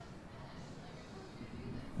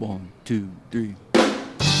1, 2, 3.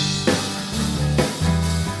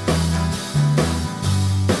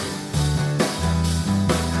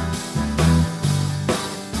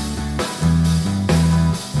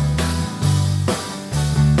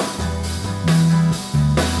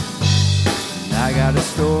 I got a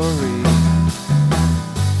story.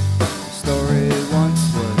 The story once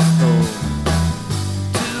was told.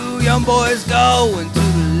 2 young boys going to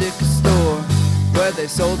the liquor store where they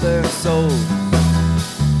sold their souls.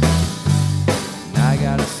 And I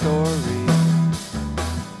got a story.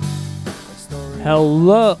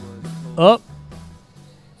 Hello. Oh.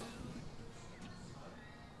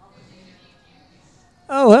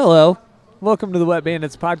 Oh, hello. Welcome to the Wet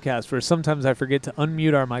Bandits podcast, where sometimes I forget to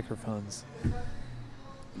unmute our microphones.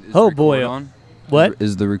 Oh, boy. On? What?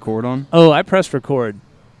 Is the record on? Oh, I pressed record.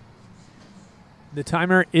 The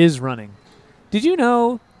timer is running. Did you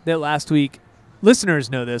know that last week, listeners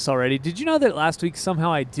know this already, did you know that last week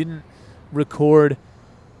somehow I didn't record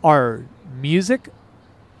our music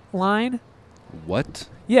line? What?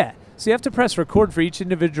 Yeah. So you have to press record for each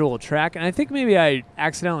individual track, and I think maybe I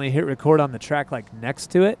accidentally hit record on the track like next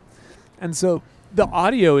to it. And so the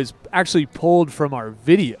audio is actually pulled from our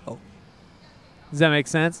video. Does that make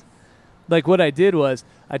sense? Like what I did was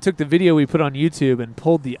I took the video we put on YouTube and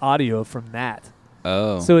pulled the audio from that.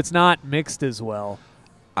 Oh. So it's not mixed as well.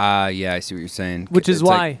 Yeah, I see what you're saying. Which is It's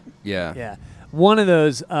why. like, yeah. Yeah. One of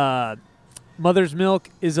those, Mother's Milk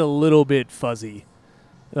is a little bit fuzzy.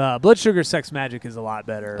 Blood Sugar Sex Magic is a lot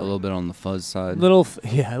better. A little bit on the fuzz side. A little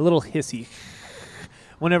hissy.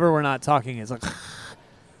 Whenever we're not talking, it's like,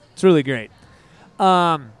 it's really great.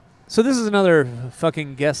 So this is another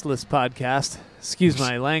fucking guestless podcast. Excuse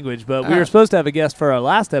my language, but we were supposed to have a guest for our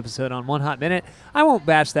last episode on One Hot Minute. I won't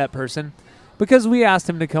bash that person because we asked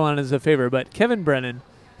him to come on as a favor, but Kevin Brennan,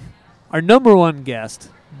 our number one guest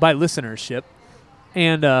by listenership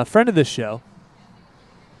and a friend of the show,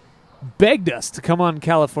 begged us to come on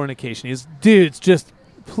Californication. He's, dudes, just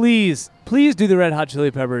please do the Red Hot Chili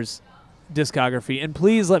Peppers discography, and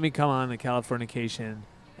please let me come on the Californication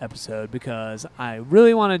episode because I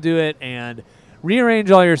really want to do it and rearrange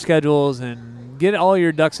all your schedules and get all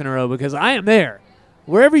your ducks in a row because I am there.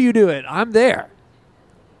 Wherever you do it, I'm there.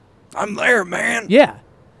 I'm there, man. Yeah.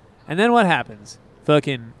 And then what happens?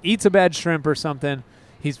 Fucking eats a bad shrimp or something.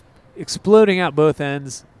 He's exploding out both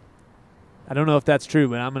ends. I don't know if that's true,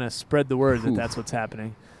 but I'm going to spread the word that that's what's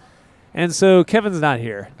happening. And so Kevin's not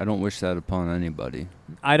here. I don't wish that upon anybody.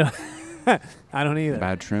 I don't I don't either.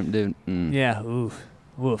 Bad shrimp, dude. Mm. Yeah,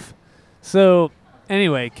 woof. So,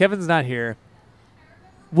 anyway, Kevin's not here.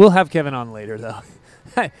 We'll have Kevin on later, though.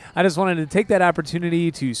 I just wanted to take that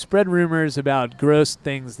opportunity to spread rumors about gross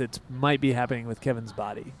things that might be happening with Kevin's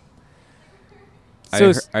body.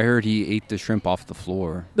 So I heard he ate the shrimp off the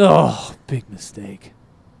floor. Oh, big mistake.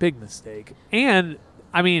 Big mistake. And,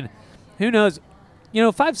 I mean, who knows?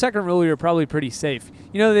 5-second rule, you're probably pretty safe.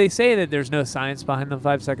 They say that there's no science behind the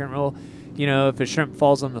 5-second rule. If a shrimp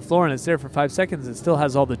falls on the floor and it's there for 5 seconds, it still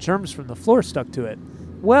has all the germs from the floor stuck to it.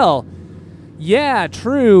 Well, yeah,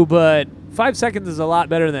 true, but 5 seconds is a lot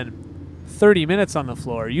better than 30 minutes on the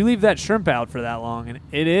floor. You leave that shrimp out for that long, and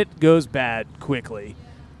it goes bad quickly.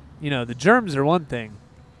 The germs are one thing.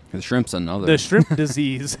 The shrimp's another. The shrimp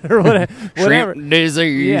disease or whatever. Shrimp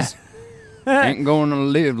disease. Yeah. Ain't going to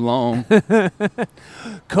live long.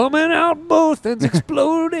 Coming out both ends,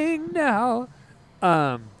 exploding now.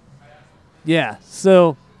 Yeah,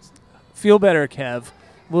 so feel better, Kev.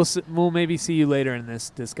 We'll maybe see you later in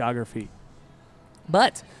this discography.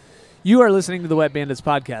 But you are listening to the Wet Bandits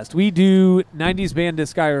podcast. We do 90s band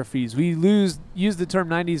discographies. We use the term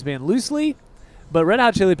 90s band loosely, but Red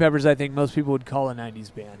Hot Chili Peppers I think most people would call a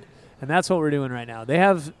 90s band. And that's what we're doing right now. They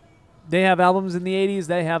have albums in the 80s,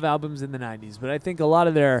 they have albums in the 90s, but I think a lot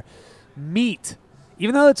of their meat,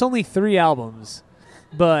 even though it's only 3 albums,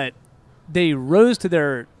 but they rose to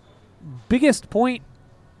their biggest point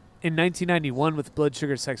in 1991 with Blood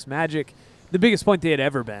Sugar Sex Magic, the biggest point they had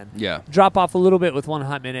ever been. Yeah. Drop off a little bit with One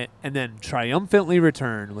Hot Minute, and then triumphantly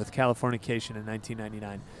return with Californication in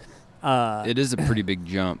 1999. It is a pretty big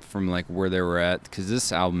jump from like where they were at, because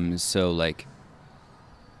this album is so like,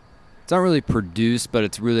 it's not really produced, but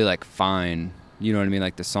it's really like fine. You know what I mean?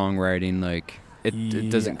 Like the songwriting, like it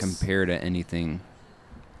doesn't compare to anything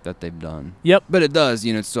that they've done. Yep. But it does,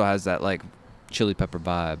 it still has that like Chili Pepper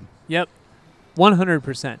vibe. Yep.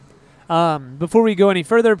 100%. Before we go any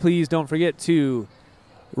further, please don't forget to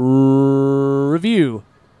review,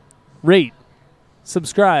 rate,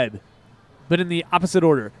 subscribe, but in the opposite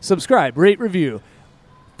order. Subscribe, rate, review.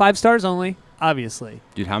 5 stars only, obviously.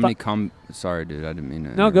 Dude, how many sorry, dude, I didn't mean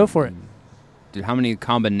to. No, go for it. Dude, how many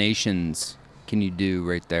combinations can you do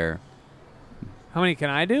right there? How many can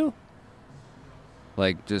I do?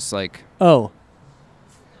 Like, just like... Oh.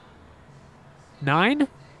 9?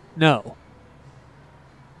 No.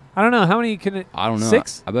 I don't know. How many can it... I don't know.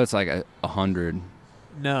 6? I bet it's like 100.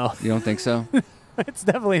 No. You don't think so? It's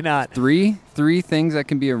definitely not. Three things that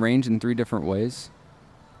can be arranged in 3 different ways?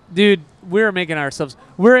 Dude, we're making ourselves...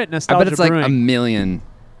 We're at Nostalgia I bet it's Brewing. like a million.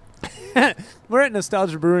 We're at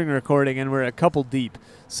Nostalgia Brewing recording, and we're a couple deep.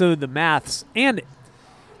 So the maths... And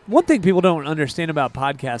one thing people don't understand about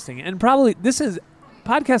podcasting, and probably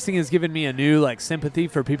podcasting has given me a new like sympathy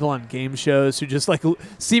for people on game shows who just like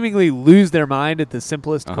seemingly lose their mind at the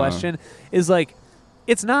simplest question, is like,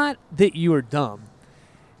 it's not that you are dumb,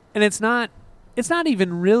 and it's not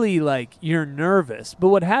even really like you're nervous, but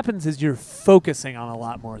what happens is you're focusing on a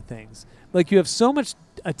lot more things. Like, you have so much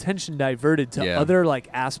attention diverted to other like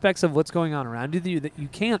aspects of what's going on around you that you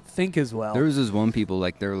can't think as well. There was this one people,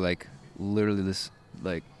 like, they're like literally this,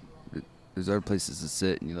 like, there's other places to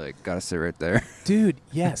sit, and you like gotta sit right there. Dude,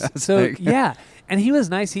 yes. So like yeah, and he was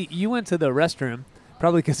nice. You went to the restroom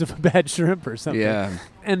probably because of a bad shrimp or something. Yeah.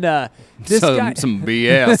 And this guy, some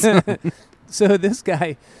BS. So this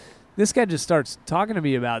guy just starts talking to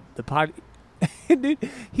me about the pod. Dude,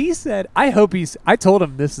 he said, I told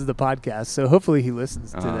him this is the podcast, so hopefully he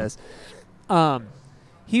listens to this.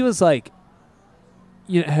 He was like,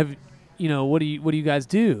 what do you guys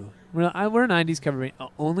do? We're a 90s cover band.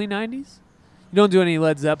 Only 90s? You don't do any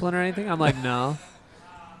Led Zeppelin or anything? I'm like, no.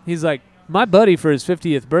 He's like, my buddy for his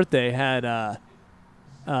 50th birthday had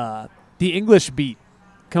the English Beat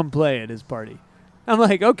come play at his party. I'm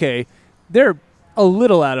like, okay, they're a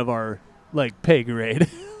little out of our like pay grade.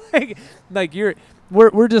 like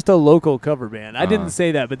we're just a local cover band. I didn't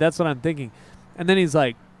say that, but that's what I'm thinking. And then he's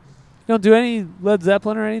like, you don't do any Led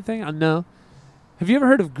Zeppelin or anything? No. Have you ever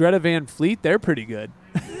heard of Greta Van Fleet? They're pretty good.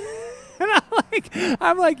 And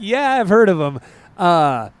I'm like, yeah, I've heard of them.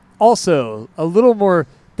 Also,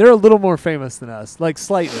 they're a little more famous than us, like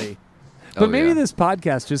slightly. But maybe this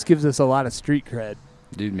podcast just gives us a lot of street cred.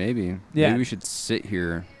 Dude, maybe. Yeah. Maybe we should sit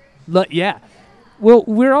here. Yeah. Well,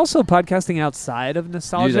 we're also podcasting outside of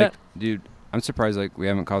Nostalgia. Dude, I'm surprised like we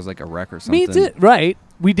haven't caused like a wreck or something. Me too. Right.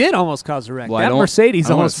 We did almost cause a wreck. Well, that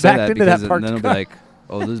Mercedes almost backed into that parked car. Then car. They'll be like,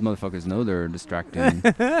 oh, those motherfuckers know they're distracting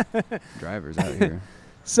drivers out here.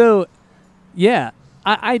 So, yeah,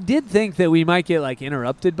 I did think that we might get like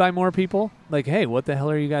interrupted by more people. Like, hey, what the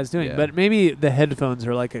hell are you guys doing? Yeah. But maybe the headphones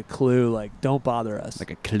are like a clue, like, don't bother us.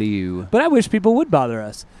 Like a clue. But I wish people would bother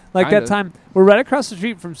us. Like Kinda. that time, we're right across the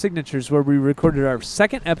street from Signatures where we recorded our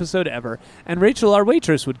second episode ever, and Rachel, our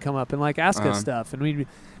waitress, would come up and like ask us stuff, and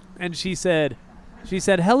she said,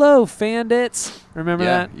 hello, Fandits. Remember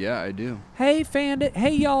that? Yeah, I do. Hey, Fandit.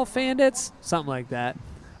 Hey, y'all, Fandits. Something like that.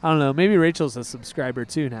 I don't know. Maybe Rachel's a subscriber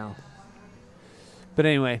too now. But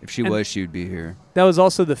anyway. If she was, she would be here. That was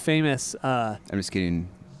also the famous... I'm just kidding.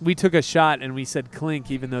 We took a shot and we said clink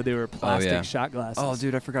even though they were plastic shot glasses. Oh,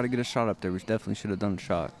 dude, I forgot to get a shot up there. We definitely should have done a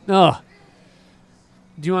shot. Oh.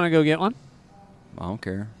 Do you want to go get one? I don't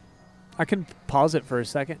care. I can pause it for a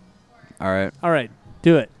second. All right. All right.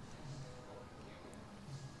 Do it.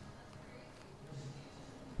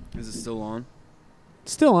 Is it still on?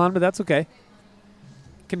 It's still on, but that's okay.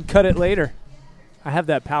 Can cut it later. I have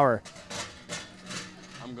that power.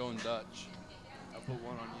 I'm going Dutch. I'll put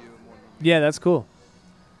one on you and one on me. Yeah, that's cool.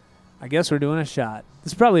 I guess we're doing a shot.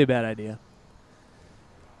 This is probably a bad idea.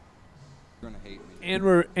 You're gonna hate me.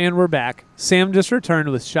 And we're back. Sam just returned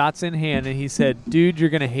with shots in hand, and he said, "Dude, you're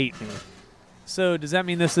gonna hate me." So does that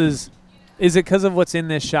mean this is it because of what's in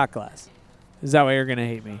this shot glass? Is that why you're gonna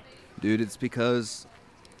hate me? Dude, it's because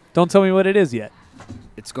Don't tell me what it is yet.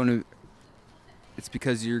 it's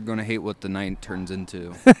because you're gonna hate what the night turns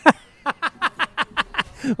into.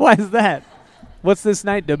 Why is that? What's this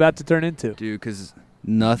night about to turn into? Dude, because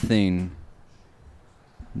nothing.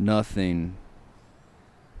 I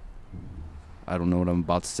don't know what I'm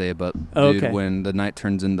about to say, but dude, when the night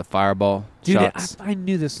turns into fireball shots. I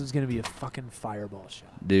knew this was going to be a fucking fireball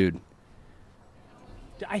shot. Dude.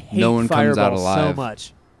 I hate no one comes out fireball alive. so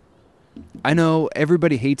much. I know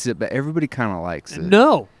everybody hates it, but everybody kind of likes it.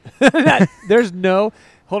 No. There's no...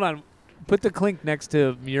 Hold on. Put the clink next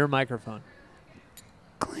to your microphone.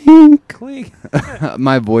 Clink. Clink.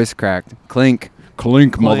 My voice cracked. Clink.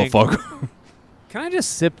 Clink, motherfucker. Can I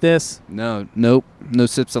just sip this? No. Nope. No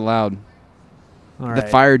sips allowed. All right. The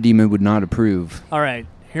fire demon would not approve. All right.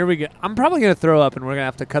 Here we go. I'm probably going to throw up, and we're going to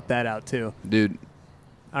have to cut that out, too. Dude.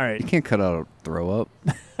 All right. You can't cut out a throw up.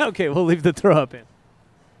 Okay, we'll leave the throw up in.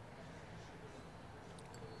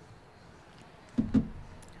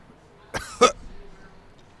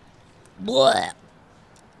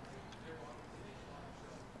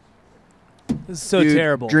 This is so Dude,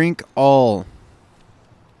 terrible. Drink all.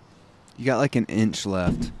 You got like an inch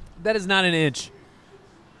left. That is not an inch.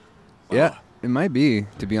 Yeah, it might be,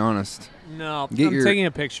 to be honest. No, I'm taking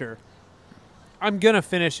a picture. I'm going to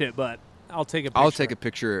finish it, but I'll take a picture. I'll take a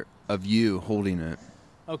picture of you holding it.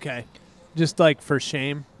 Okay. Just like for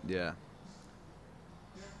shame. Yeah.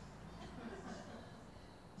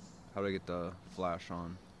 How do I get the flash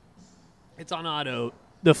on? It's on auto.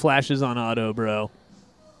 The flash is on auto, bro.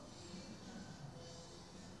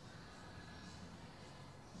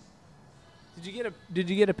 Did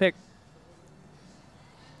you get a pic?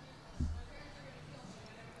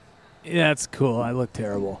 Yeah, that's cool. I look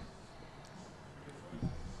terrible.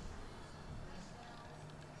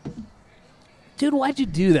 Dude, why'd you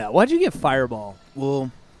do that? Why'd you get Fireball?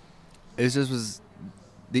 Well, it just was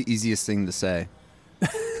the easiest thing to say.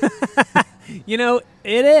 You know,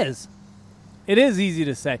 it is. It is easy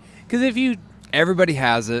to say. Because if you... Everybody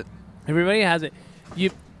has it. Everybody has it.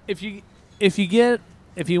 If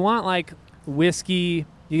you want, like, whiskey,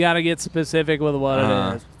 you got to get specific with what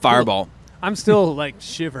it is. Fireball. I'm still, like,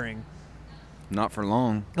 shivering. Not for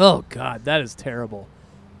long. Oh, God, that is terrible.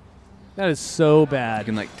 That is so bad. You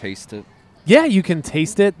can, like, taste it. Yeah, you can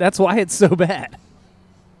taste it. That's why it's so bad.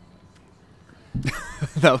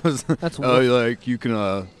 That was... That's like, you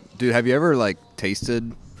can... Dude, have you ever, like,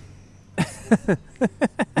 tasted...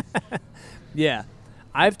 Yeah.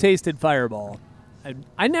 I've tasted Fireball.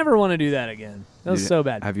 I never want to do that again. That was so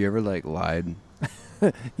bad. Have you ever, like, lied?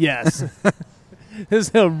 Yes. This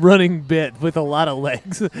is a running bit with a lot of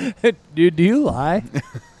legs. Dude, do you lie?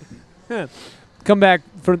 Come back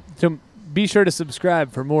to be sure to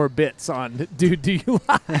subscribe for more bits on Dude, do you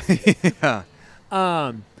lie?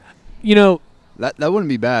 Yeah. You know, That wouldn't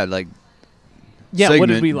be bad. Like, yeah, segment, what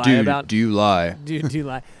did we lie Dude, about? Do you lie? Dude, do you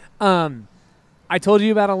lie? I told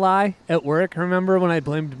you about a lie at work. Remember when I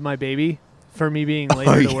blamed my baby for me being late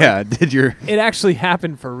to work? Yeah. Did your... It actually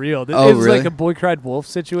happened for real. It was really? like a boy cried wolf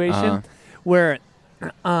situation where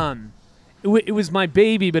it was my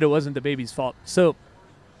baby, but it wasn't the baby's fault. So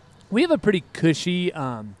we have a pretty cushy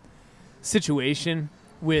situation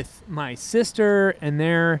with my sister and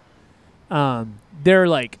their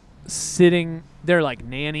like sitting, their like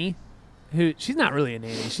nanny, who she's not really a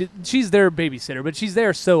nanny. She's their babysitter, but she's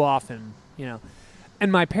there so often, you know.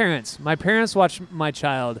 And my parents watch my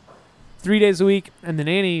child 3 days a week, and the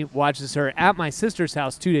nanny watches her at my sister's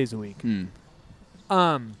house 2 days a week.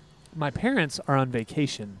 My parents are on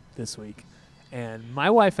vacation this week, and my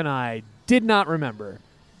wife and I did not remember.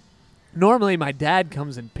 Normally, my dad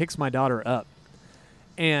comes and picks my daughter up,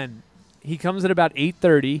 and he comes at about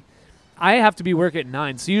 8:30. I have to be work at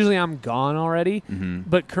 9, so usually I'm gone already.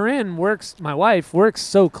 But Corinne my wife works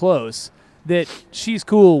so close that she's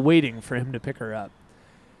cool waiting for him to pick her up.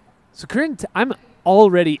 So Corinne, I'm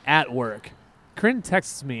already at work. Corinne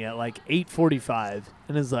texts me at like 8:45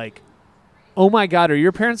 and is like, "Oh my God, are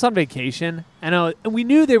your parents on vacation?" And we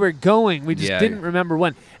knew they were going. We just didn't remember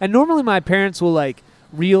when. And normally my parents will like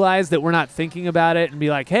realize that we're not thinking about it and be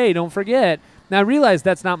like, "Hey, don't forget." Now I realize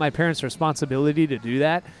that's not my parents' responsibility to do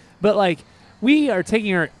that. But like we are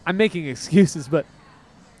taking I'm making excuses, but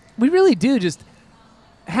we really do just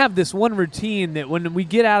have this one routine that when we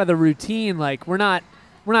get out of the routine, like we're not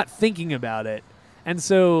thinking about it. And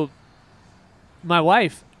so my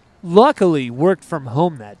wife luckily worked from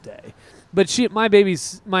home that day. But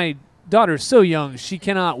my daughter's so young, she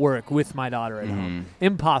cannot work with my daughter at home.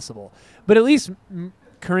 Impossible. But at least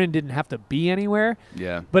Corinne didn't have to be anywhere.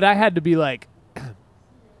 Yeah. But I had to be like,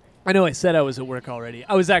 I know I said I was at work already.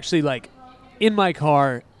 I was actually like in my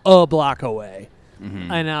car a block away.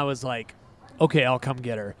 And I was like, okay, I'll come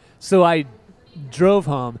get her. So I drove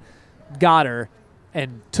home, got her,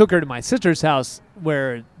 and took her to my sister's house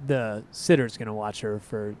where the sitter's going to watch her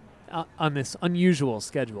for on this unusual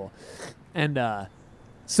schedule. And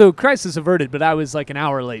so crisis averted, but I was like an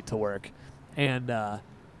hour late to work. And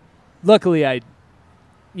luckily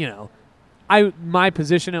my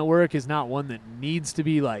position at work is not one that needs to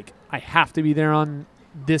be like, I have to be there on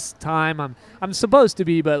this time. I'm supposed to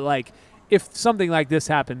be, but like if something like this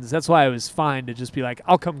happens, that's why I was fine to just be like,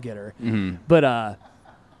 I'll come get her. But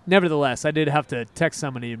nevertheless, I did have to text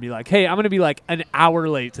somebody and be like, hey, I'm going to be like an hour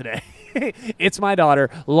late today. It's my daughter.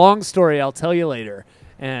 Long story. I'll tell you later.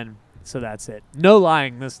 And so that's it. No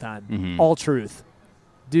lying this time. All truth.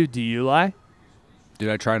 Dude, do you lie? Dude,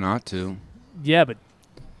 I try not to. Yeah, but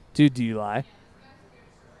dude, do you lie?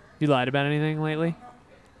 You lied about anything lately?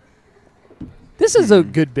 This is a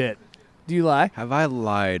good bit. Do you lie? Have I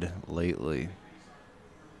lied lately?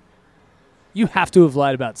 You have to have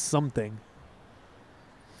lied about something.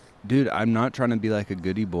 Dude, I'm not trying to be like a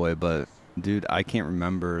goody boy, but dude, I can't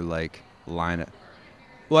remember like lying.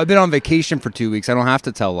 Well, I've been on vacation for 2 weeks. I don't have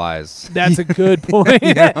to tell lies. That's a good point.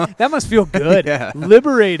 That must feel good. Yeah.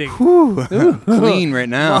 Liberating. Whew. Clean right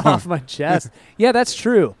now. Off my chest. Yeah, that's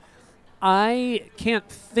true. I can't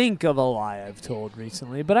think of a lie I've told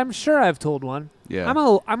recently, but I'm sure I've told one. Yeah.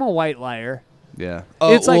 I'm a white liar. Yeah.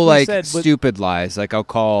 Oh, It's like well, we like said with- stupid lies. Like I'll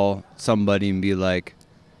call somebody and be like,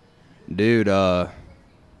 dude,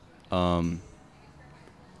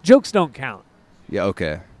 Jokes don't count. yeah,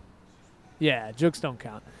 okay. Yeah, jokes don't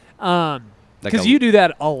count. Like Because a- you do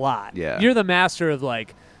that a lot. Yeah. You're the master of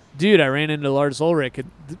like, dude, I ran into Lars Ulrich at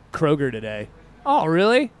Kroger today. Oh,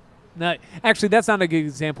 really? No, actually, that's not a good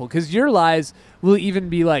example because your lies will even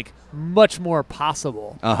be like much more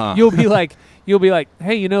possible. Uh-huh. You'll be like,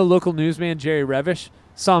 hey, you know, local newsman Jerry Revish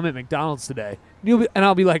saw him at McDonald's today. And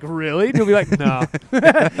I'll be like, really? And you'll be like, no.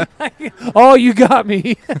 Oh, you got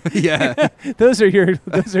me. Yeah. those are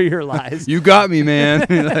your lies. You got me, man.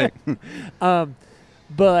 Like,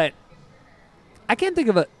 But I can't think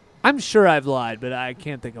of a. I'm sure I've lied, but I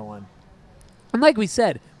can't think of one. And like we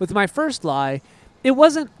said, with my first lie, it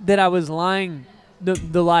wasn't that I was lying,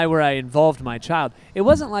 the lie where I involved my child. It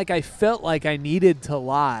wasn't like I felt like I needed to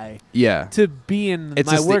lie yeah. to be in It's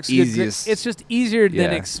my just the work's good easiest- It's just easier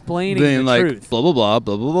than Yeah. explaining Then the like truth. blah blah blah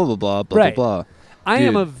blah blah blah blah blah Right. blah blah. I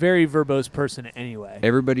am Dude. a very verbose person anyway.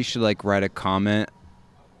 Everybody should like write a comment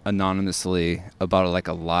anonymously about like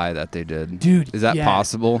a lie that they did. Dude, is that yeah.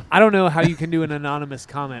 possible? I don't know how you can do an anonymous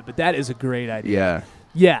comment, but that is a great idea. Yeah.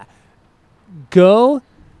 Yeah. Go.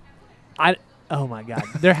 Oh my God.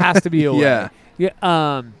 There has to be a way. Yeah.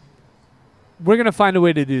 Yeah. We're gonna find a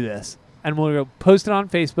way to do this, and we'll go post it on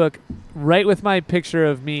Facebook, right with my picture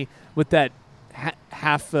of me with that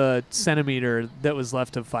half centimeter that was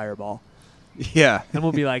left of Fireball, Yeah. and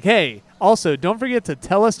we'll be like, hey, also don't forget to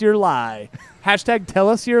tell us your lie. Hashtag tell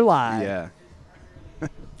us your lie. Yeah.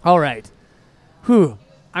 All right. Whew.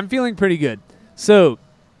 I'm feeling pretty good. So,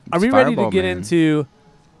 are It's we ready to Fireball, get man. into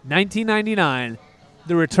 1999,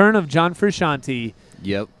 the return of John Frusciante?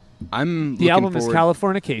 Yep. I'm The looking album is forward,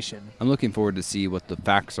 Californication. I'm looking forward to see what the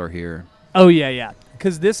facts are here. Oh, yeah.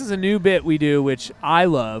 Because this is a new bit we do, which I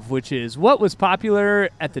love, which is what was popular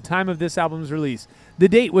at the time of this album's release. The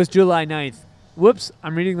date was July 9th. Whoops,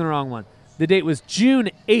 I'm reading the wrong one. The date was June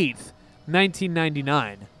 8th,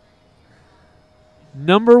 1999.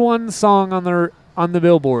 Number one song on the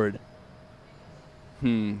Billboard.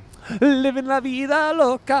 Living la vida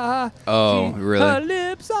loca. Oh, really? Her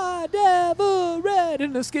lips are devil red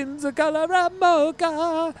and her skin's the color of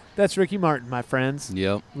mocha. That's Ricky Martin, my friends.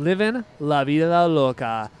 Yep. Living la vida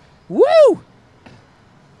loca. Woo!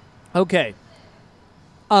 Okay.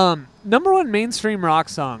 Number one mainstream rock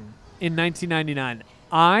song in 1999.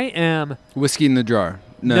 I am. Whiskey in the Jar.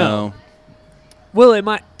 No. Well, it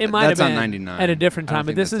might have That's been not 99. at a different I don't time, but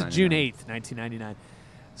think this is that's June 99. 8th, 1999.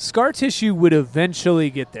 Scar Tissue would eventually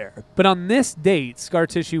get there, but on this date, Scar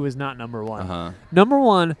Tissue was not number one. Uh-huh. Number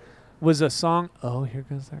one was a song. Oh, here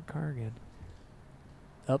goes that car again.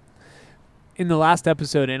 Up. In the last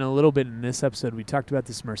episode and a little bit in this episode, we talked about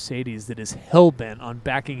this Mercedes that is hell-bent on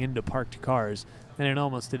backing into parked cars, and it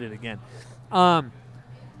almost did it again.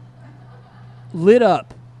 Lit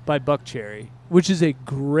Up by Buckcherry, which is a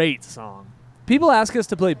great song. People ask us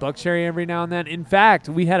to play Buckcherry every now and then. In fact,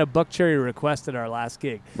 we had a Buckcherry request at our last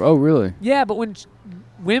gig. Oh, really? Yeah, but when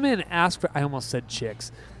women ask for, I almost said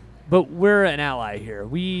chicks, but we're an ally here.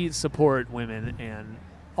 We support women and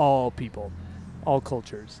all people, all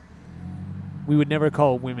cultures. We would never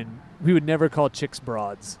call chicks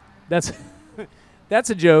broads. That's that's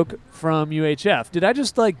a joke from UHF. Did I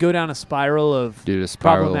just like go down a spiral of Dude, a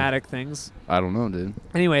spiral. problematic things? I don't know, dude.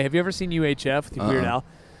 Anyway, have you ever seen UHF with Weird Al?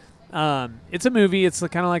 It's a movie. It's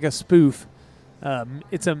kind of like a spoof.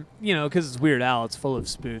 It's because it's Weird Al, it's full of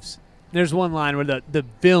spoofs. There's one line where the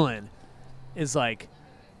villain is like,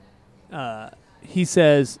 he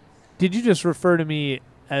says, "Did you just refer to me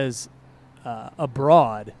as a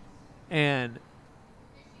broad?" And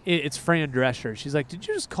it's Fran Drescher. She's like, "Did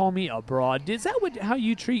you just call me a broad? Is that how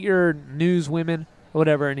you treat your news women or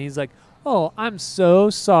whatever?" And he's like, "Oh, I'm so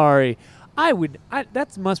sorry.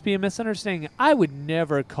 That must be a misunderstanding. I would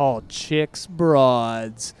never call chicks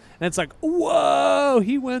broads." And it's like, whoa,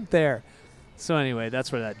 he went there. So anyway,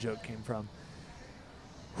 that's where that joke came from.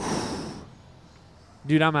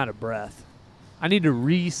 Dude, I'm out of breath. I need to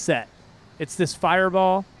reset. It's this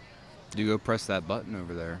Fireball. You go press that button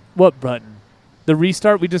over there. What button? The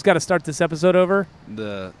restart? We just got to start this episode over?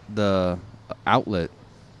 The outlet.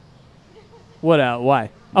 What out? Why?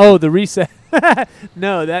 Oh, the reset.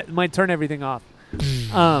 No, that might turn everything off.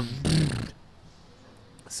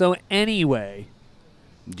 So anyway.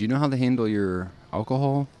 Do you know how to handle your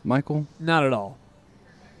alcohol, Michael? Not at all.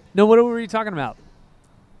 No, what were you talking about?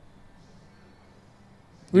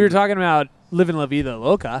 We were talking about Livin' La Vida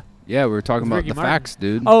Loca. Yeah, we were talking about Ricky the Martin. facts,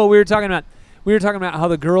 dude. Oh, we were talking about how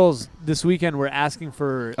the girls this weekend were asking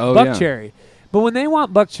for Buck Cherry. But when they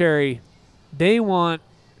want Buck Cherry, they want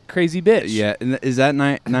Crazy Bitch. Yeah, and is that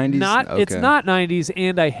 90s? Okay. It's not 90s,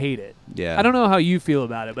 and I hate it. Yeah. I don't know how you feel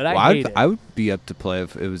about it, but I hate it. I would be up to play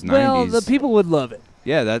if it was 90s. Well, the people would love it.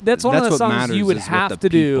 Yeah, that's one of the what songs matters you would is have what to the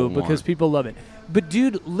do people because want. people love it. But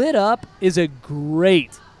dude, Lit Up is a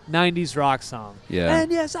great 90s rock song. Yeah.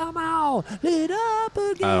 And yes, I'm all lit up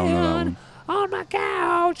again I don't know that one. on my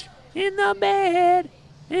couch in the bed.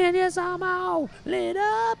 And yes, I'm all lit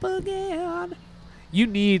up again. You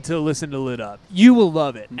need to listen to Lit Up. You will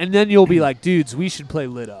love it. And then you'll be like, dudes, we should play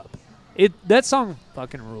Lit Up. That song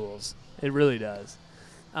fucking rules. It really does.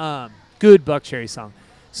 Good Buck Cherry song.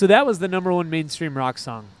 So that was the number one mainstream rock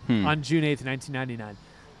song on June 8th, 1999.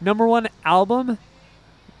 Number one album,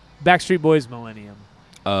 Backstreet Boys' Millennium.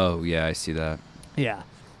 Oh, yeah, I see that. Yeah.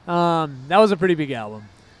 That was a pretty big album.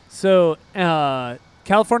 So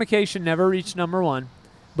Californication never reached number one,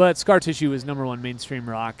 but Scar Tissue was number one mainstream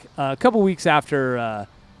rock a couple weeks after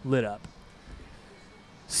Lit Up.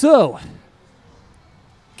 So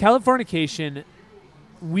Californication,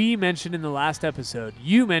 we mentioned in the last episode,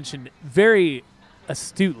 you mentioned very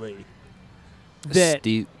astutely that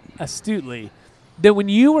when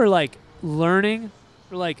you were like learning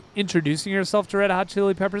or like introducing yourself to Red Hot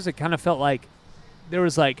Chili Peppers, it kind of felt like there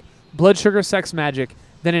was like Blood Sugar Sex Magic,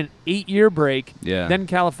 then an 8-year break, then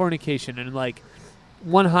Californication, and like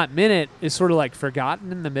One Hot Minute is sort of like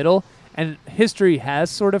forgotten in the middle, and history has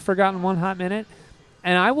sort of forgotten One Hot Minute.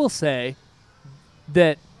 And I will say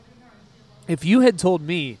that if you had told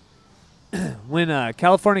me when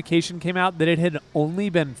Californication came out that it had only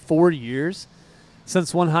been 4 years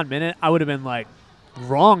since One Hot Minute, I would have been like,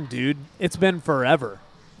 wrong, dude. It's been forever.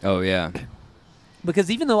 Oh, yeah. Because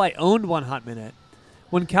even though I owned One Hot Minute,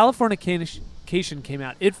 when Californication came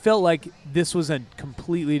out, it felt like this was a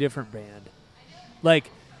completely different band. Like,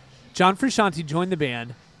 John Frusciante joined the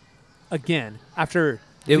band again after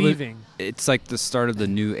leaving. It's like the start of the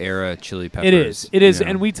new era Chili Peppers. It is,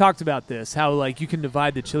 and we talked about this, how like you can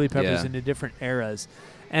divide the Chili Peppers into different eras,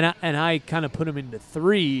 and I kind of put them into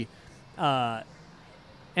three, and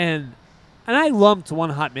I lumped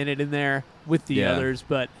One Hot Minute in there with the others,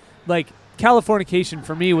 but like Californication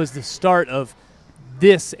for me was the start of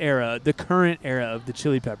this era, the current era of the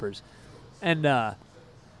Chili Peppers, and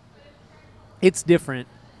it's different.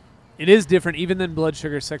 It is different even than Blood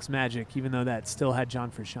Sugar Sex Magic, even though that still had John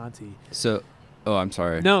Frusciante. So, I'm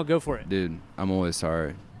sorry. No, go for it. Dude, I'm always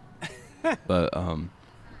sorry. But,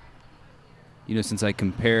 since I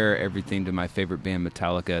compare everything to my favorite band,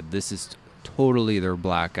 Metallica, this is totally their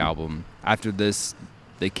Black Album. After this,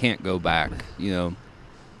 they can't go back.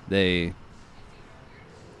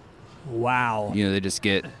 Wow. They just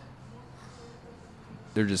they're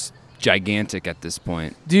just gigantic at this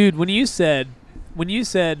point. Dude, when you said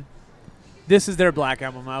this is their Black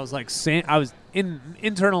Album, I was like,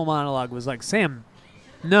 internal monologue was like, Sam,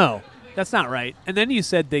 no, that's not right. And then you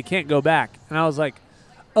said they can't go back. And I was like,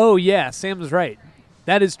 oh yeah, Sam's right.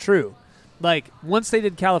 That is true. Like, once they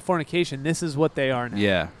did Californication, this is what they are now.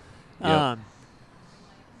 Yeah. Yep.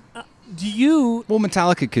 Well,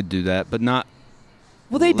 Metallica could do that, but not.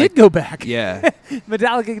 Well, they did go back. Yeah.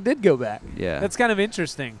 Metallica did go back. Yeah. That's kind of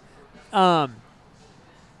interesting. And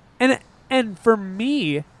for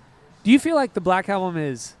me, do you feel like the Black Album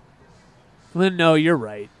is? Well, no, you're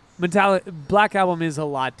right. Black Album is a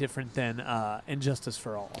lot different than Injustice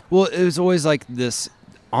for All. Well, it was always like this.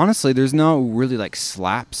 Honestly, there's no really like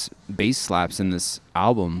bass slaps in this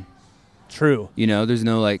album. True. There's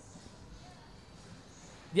no like.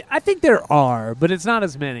 Yeah, I think there are, but it's not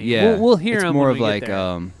as many. Yeah, we'll hear them. It's more when of we like get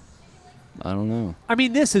there. I don't know. I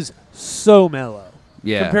mean, this is so mellow.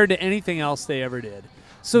 Yeah. Compared to anything else they ever did.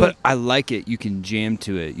 So, but I like it. You can jam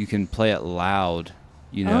to it. You can play it loud.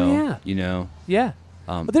 Oh, yeah. Yeah.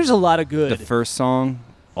 But there's a lot of good. The first song,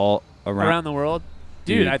 all around the world,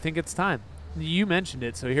 dude. I think it's time. You mentioned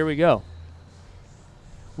it, so here we go.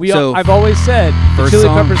 I've always said the Chili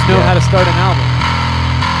Peppers know how to start an album.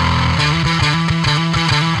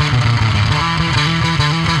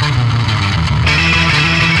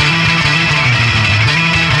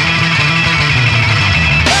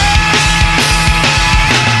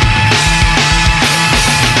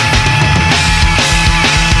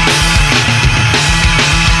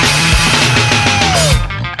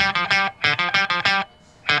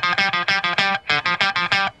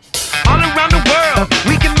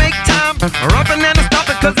 Or up and then I stop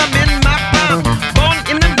it 'cause I'm in my prime.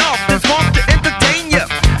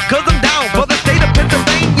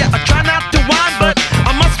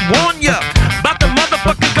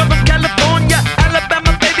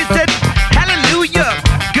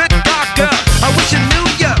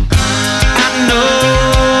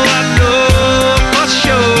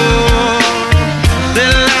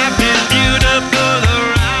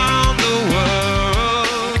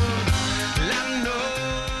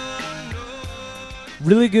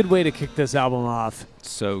 good way to kick this album off.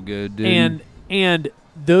 So good, dude. And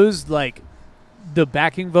those like the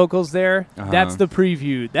backing vocals there, that's the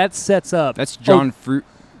preview. That sets up. That's John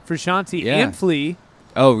Frusciante Yeah. and Flea.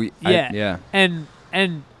 Oh, Yeah. yeah.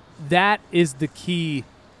 And that is the key.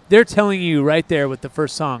 They're telling you right there with the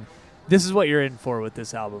first song, this is what you're in for with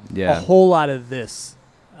this album. Yeah. A whole lot of this.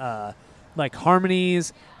 Like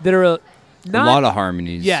harmonies that are not... A lot of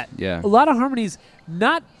harmonies. Yeah. Yeah. A lot of harmonies,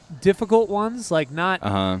 not difficult ones, like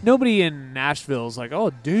not... Nobody in Nashville is like,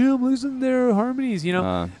 oh, damn, listen to their harmonies, you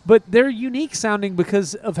know? But they're unique sounding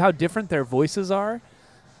because of how different their voices are.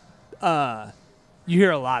 You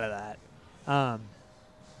hear a lot of that.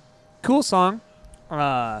 Cool song.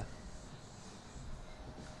 I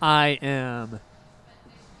am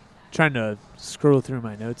trying to scroll through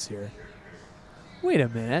my notes here. Wait a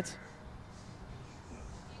minute.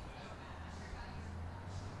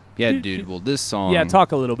 Yeah, dude. Well, this song... Yeah,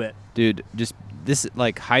 talk a little bit. Dude, just this,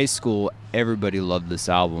 like, high school, everybody loved this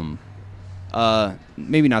album.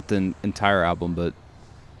 Maybe not the entire album, but,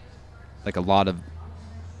 like, a lot of,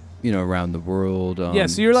 you know, around the world. Yeah,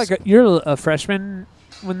 so you're a freshman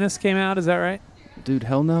when this came out, is that right? Dude,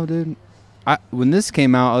 hell no, dude. When this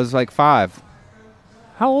came out, I was, like, 5.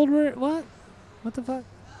 How old were... What? What the fuck?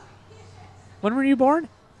 When were you born?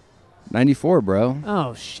 94, bro.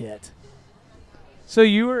 Oh, shit. So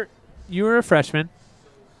you were a freshman.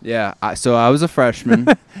 Yeah, so I was a freshman.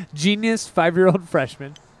 Genius 5-year-old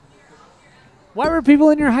freshman. Why were people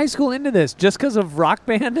in your high school into this? Just because of Rock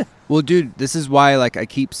Band? Well, dude, this is why, like, I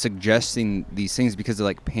keep suggesting these things because of,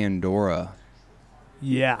 like, Pandora.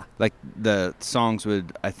 Yeah. Like, the songs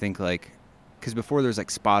would, I think, like... Because before there was, like,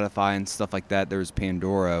 Spotify and stuff like that, there was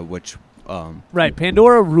Pandora, which... right,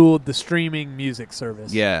 Pandora ruled the streaming music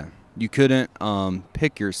service. Yeah. You couldn't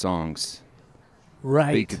pick your songs.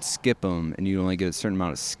 Right. But you could skip them, and you'd only get a certain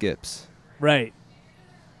amount of skips. Right.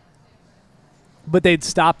 But they'd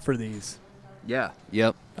stop for these. Yeah.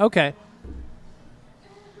 Yep. Okay.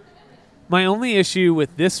 My only issue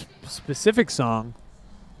with this specific song,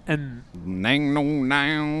 and...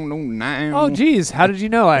 Oh, geez. How did you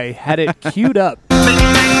know? I had it queued up.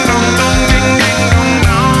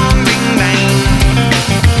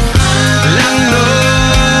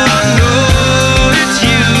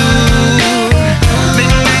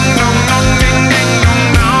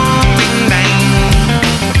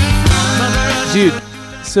 Dude,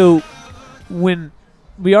 so when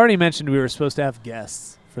we already mentioned we were supposed to have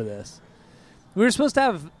guests for this, we were supposed to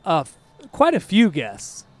have quite a few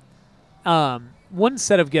guests. One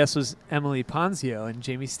set of guests was Emily Ponzio and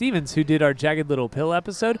Jamie Stevens, who did our Jagged Little Pill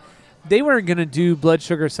episode. They were going to do Blood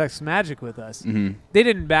Sugar Sex Magic with us. Mm-hmm. They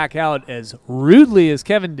didn't back out as rudely as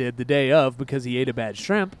Kevin did the day of because he ate a bad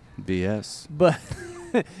shrimp. BS. But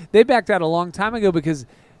they backed out a long time ago because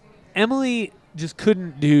Emily just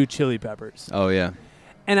couldn't do Chili Peppers. Oh, yeah.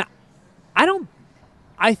 And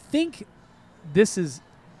I think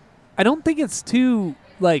it's too,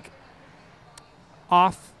 like,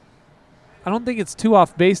 off. I don't think it's too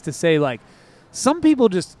off base to say, like, some people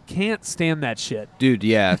just can't stand that shit. Dude,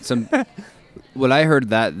 yeah. What I heard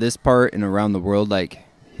this part in Around the World, like,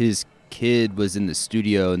 his kid was in the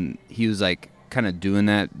studio and he was, like, kind of doing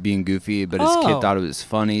that, being goofy, but his kid thought it was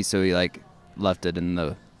funny, so he, like, left it in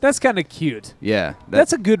the... That's kind of cute. Yeah.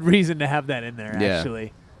 That's a good reason to have that in there, Yeah.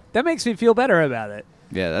 actually. That makes me feel better about it.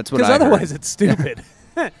 Yeah, that's what I heard. Because otherwise it's stupid.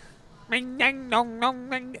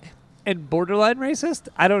 And borderline racist?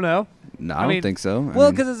 I don't know. No, I don't think so.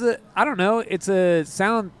 Well, because I don't know. It's a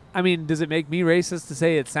sound. I mean, does it make me racist to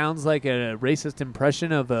say it sounds like a racist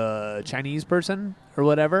impression of a Chinese person or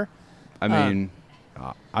whatever? I mean,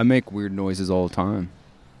 I make weird noises all the time.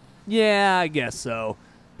 Yeah, I guess so.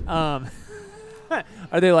 Are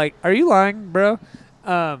they like, are you lying, bro?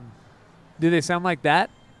 Do they sound like that?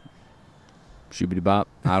 Shoobity bop.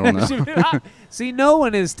 I don't know. See, no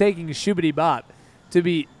one is taking shoobity bop to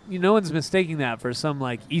be, no one's mistaking that for some,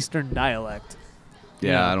 like, Eastern dialect.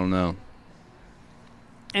 Yeah, I don't know.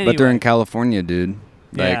 Anyway. But they're in California, dude.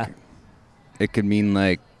 Like, Yeah. it could mean,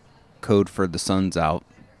 like, code for the sun's out.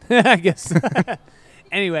 I guess.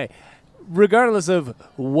 Anyway, regardless of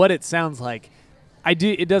what it sounds like,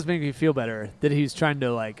 it does make me feel better that he's trying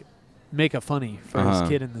to, like, make a funny for his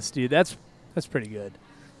kid in the studio. That's pretty good.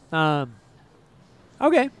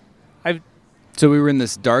 Okay. So we were in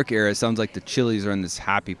this dark era. It sounds like the Chili's are in this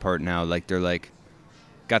happy part now. Like, they're, like,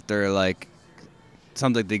 got their, like,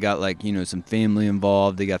 sounds like they got, like, some family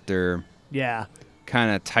involved. They got their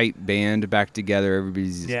kind of tight band back together.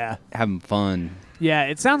 Everybody's having fun. Yeah,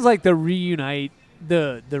 it sounds like the reunion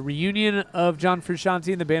of John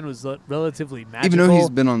Frusciante and the band was relatively magical. Even though he's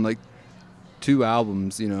been on, like, 2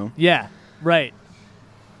 albums, Yeah, right.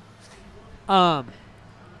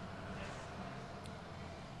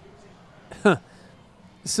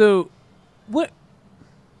 So, what?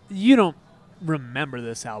 You don't remember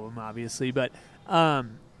this album, obviously, but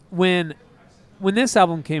when this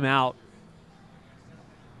album came out,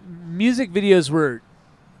 music videos were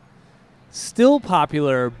still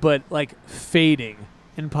popular, but like fading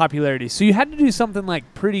in popularity. So you had to do something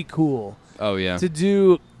like pretty cool. Oh yeah. To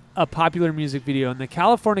do a popular music video, and the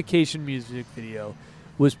Californication music video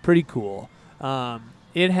was pretty cool.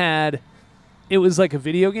 It was like a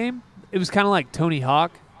video game. It was kind of like Tony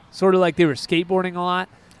Hawk, sort of like they were skateboarding a lot.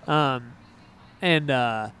 I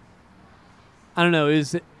don't know.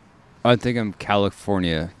 I think I'm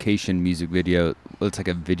Californication music video. It's like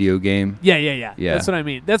a video game. Yeah. That's what I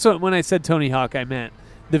mean. That's what when I said Tony Hawk, I meant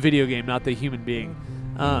the video game, not the human being.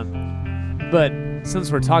 But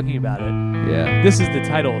since we're talking about it, yeah, this is the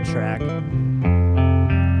title track.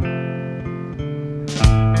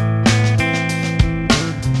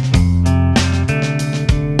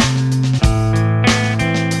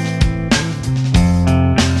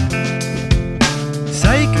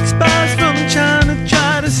 Psychic spies from China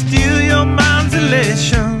try to steal your mind's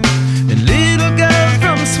elation, and little girls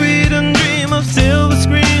from Sweden dream of silver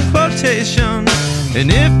screen quotation. And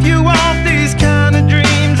if you want these kind of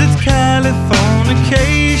dreams, it's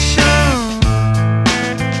Californication.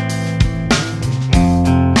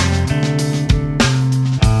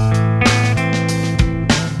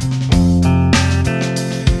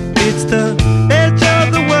 It's the edge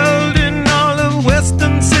of the world in all of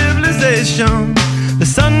Western civilization. The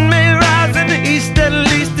sun may rise in the east, at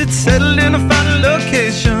least it's settled in a final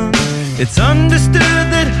location. It's understood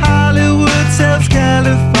that Hollywood sells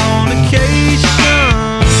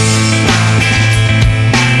Californication.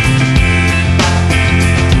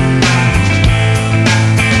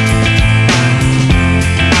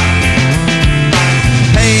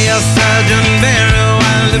 Hey, your Sergeant Barry,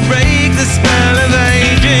 while to break the spell of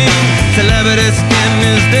aging. Celebrity skin,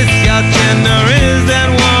 is this your chin, or is that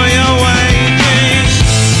war you're waging?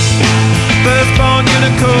 Firstborn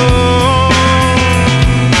unicorn,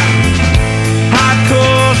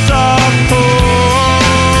 hardcore, softcore.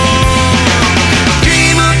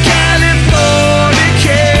 Dream of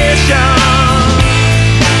Californication.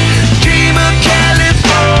 Dream of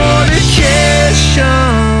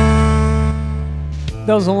Californication.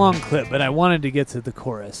 That was a long clip, but I wanted to get to the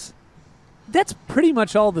chorus. That's pretty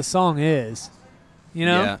much all the song is, you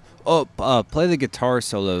know? Yeah. Oh, play the guitar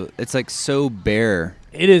solo. It's like so bare.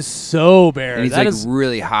 It is so bare. And he's That like is,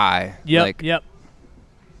 really high. yep, Like, yep.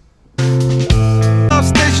 I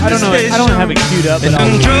don't know. I don't have it queued up, but I'll.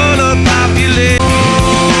 Control of population.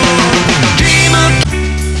 Dream of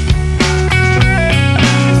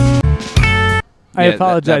I Yeah,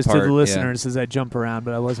 apologize that to part, the yeah. listeners as I jump around,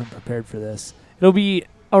 but I wasn't prepared for this. It'll be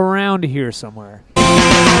around here somewhere.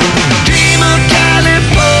 Dream of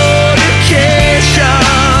Californication.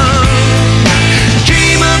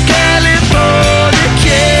 Dream of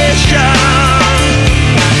Californication.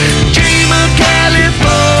 Dream of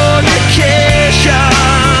Californication.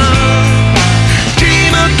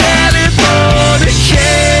 Dream of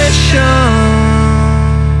Californication.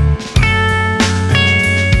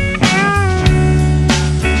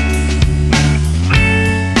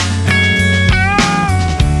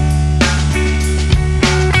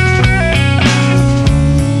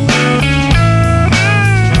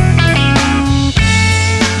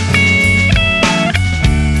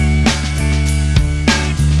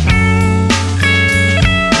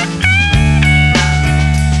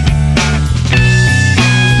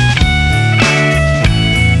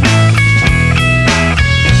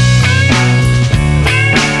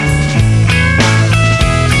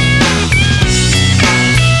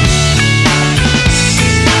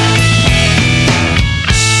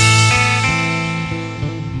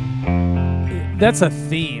 That's a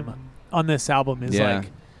theme on this album. Is Yeah. like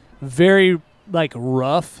very like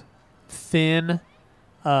rough, thin,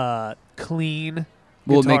 clean.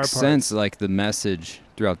 well, it guitar makes parts. sense. Like the message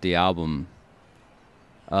throughout the album.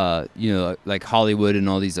 You know, like Hollywood and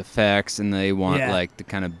all these effects, and they want Yeah. like the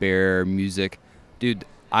kind of bare music. Dude,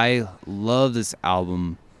 I love this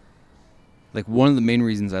album. Like one of the main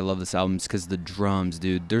reasons I love this album is because the drums,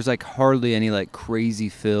 dude. There's like hardly any like crazy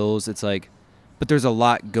fills. It's like, but there's a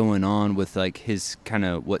lot going on with like his kind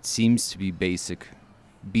of what seems to be basic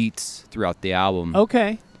beats throughout the album.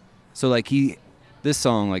 Okay. So like this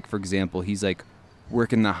song, like for example, he's like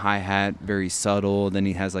working the hi-hat very subtle, then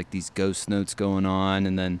he has like these ghost notes going on,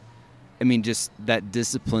 and then I mean just that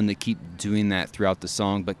discipline to keep doing that throughout the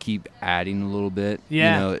song but keep adding a little bit.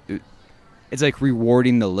 Yeah. You know, it's like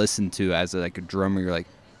rewarding to listen to as like a drummer. You're like,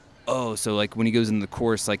 oh, so like when he goes in the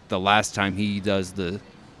chorus, like the last time he does the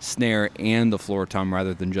snare and the floor tom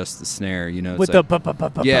rather than just the snare, you know. It's With like,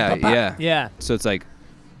 the yeah. So it's like,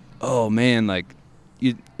 oh man, like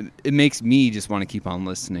it makes me just want to keep on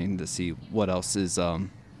listening to see what else is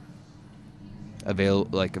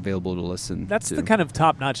available to listen. That's to. the kind of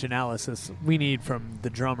top-notch analysis we need from the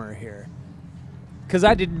drummer here. Because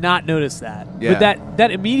I did not notice that. Yeah. But that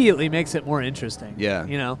immediately makes it more interesting. Yeah.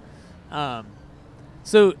 You know?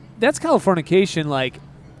 So that's Californication. Like,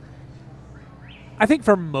 I think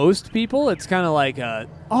for most people, it's kind of like,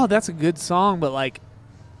 oh, that's a good song. But, like,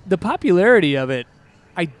 the popularity of it,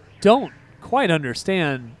 I don't quite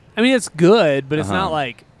understand. I mean, it's good, but it's not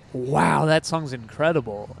like, wow, that song's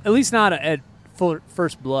incredible. At least not at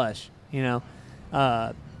first blush, you know?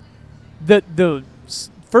 The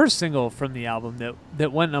first single from the album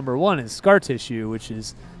that went number one is Scar Tissue, which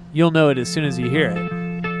is, you'll know it as soon as you hear it.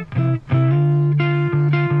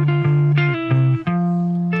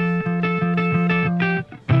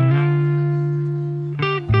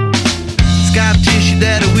 Scar tissue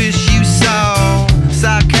that I wish you saw.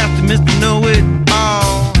 Sarcastic Mr.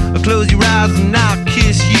 Know-It-All. I'll close your eyes and I'll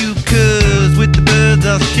kiss you, 'cause with the birds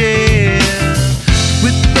I'll share.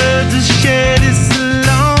 With the birds I'll share this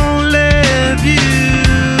lonely view.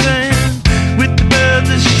 And with the birds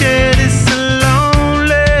I'll share this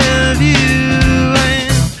lonely view. And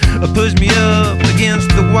push me up against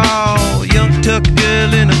the wall. Young tuck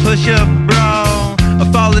girl in a push-up bra.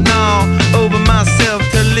 I'm falling all over myself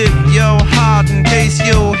to lift your heart in case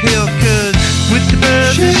you're here. 'Cause with the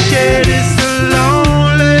birds I share this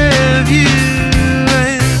lonely view.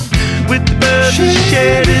 And with the birds I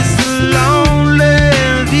share this lonely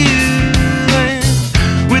view. And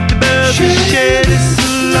with the birds I share this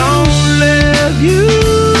lonely view.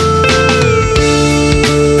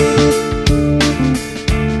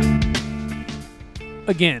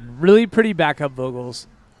 Again, really pretty backup vocals.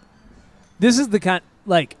 This is the kind,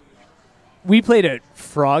 like, we played at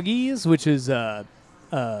Froggy's, which is a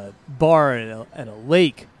bar at a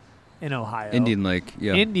lake in Ohio. Indian Lake,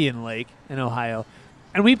 yeah. Indian Lake in Ohio.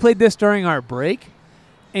 And we played this during our break,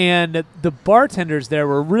 and the bartenders there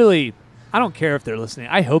were really, I don't care if they're listening.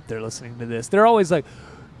 I hope they're listening to this. They're always like,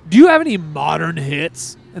 do you have any modern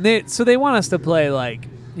hits? And they want us to play, like,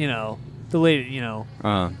 you know, the late, you know,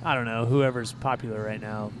 I don't know, whoever's popular right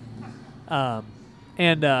now.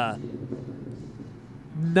 And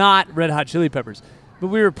not Red Hot Chili Peppers. But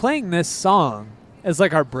we were playing this song as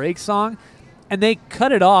like our break song, and they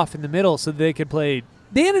cut it off in the middle so they could play.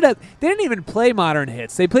 They didn't even play modern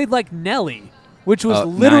hits. They played like Nelly, which was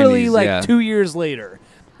literally 90s, like yeah. 2 years later.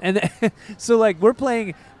 And so like we're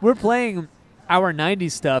playing our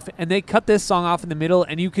 90s stuff, and they cut this song off in the middle,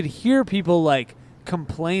 and you could hear people like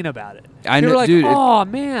complain about it. I They know, were like, dude. oh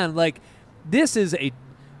man, like this is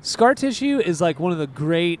Scar Tissue is like one of the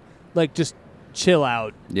great, like, just chill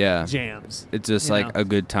out jams. It's just like a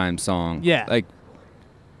good time song. Yeah. Like,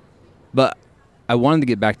 but I wanted to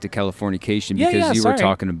get back to Californication because you were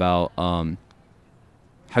talking about how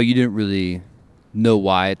you didn't really know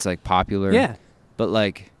why it's like popular. Yeah. But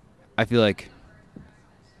like, I feel like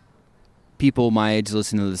people my age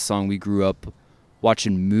listening to this song, we grew up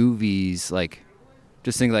watching movies, like,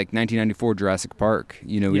 just think like 1994 Jurassic Park.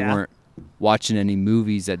 You know, we weren't watching any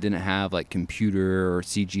movies that didn't have like computer or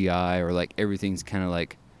CGI or like everything's kind of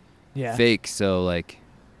like fake. So like,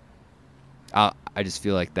 I just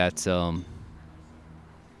feel like that's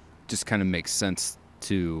just kind of makes sense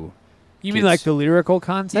to. You mean like the lyrical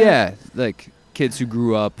content? Yeah, like kids who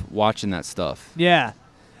grew up watching that stuff. Yeah,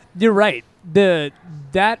 you're right. The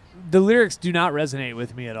lyrics do not resonate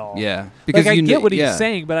with me at all. Yeah, because like, I get what he's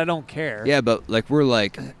saying, but I don't care. Yeah, but like we're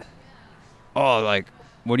like, oh, like,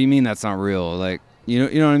 what do you mean that's not real? Like, you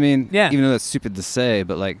know what I mean? Yeah. Even though that's stupid to say,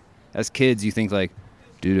 but like as kids, you think like,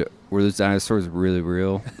 dude, were those dinosaurs really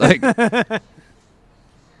real? Like,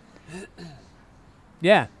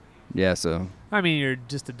 yeah. Yeah. So. I mean, you're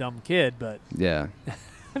just a dumb kid, but. Yeah.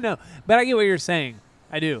 No, but I get what you're saying.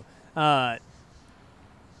 I do.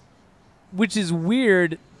 Which is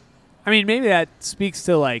weird. I mean, maybe that speaks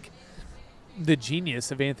to like the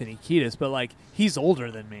genius of Anthony Kiedis, but like he's older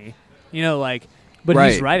than me, you know, like, but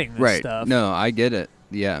he's writing this stuff. No, I get it.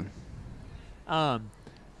 Yeah.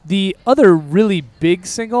 The other really big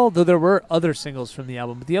single, though there were other singles from the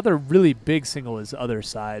album, but the other really big single is Other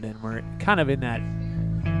Side, and we're kind of in that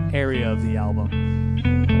area of the album.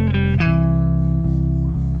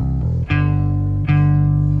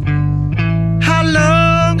 How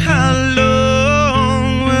long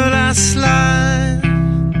will I slide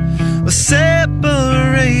or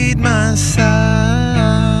separate my side?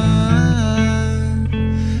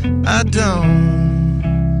 I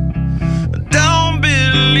don't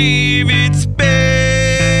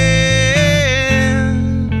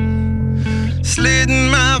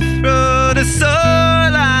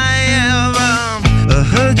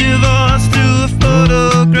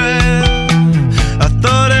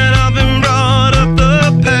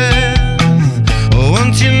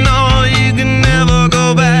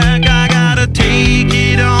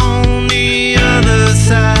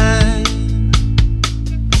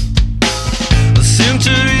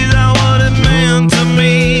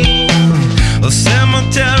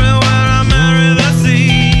everywhere I marry the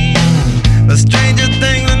sea. A stranger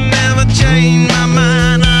thing that never changed my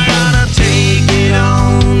mind. I gotta take it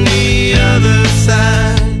on the other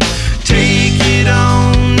side. Take it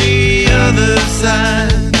on the other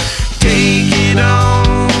side. Take it on.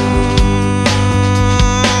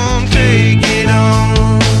 Take it on.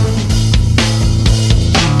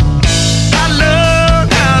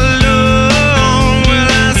 How long will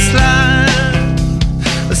I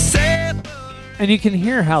slide? And you can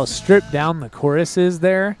hear how stripped down the chorus is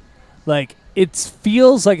there. Like, it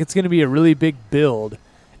feels like it's going to be a really big build,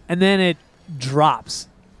 and then it drops,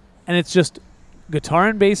 and it's just guitar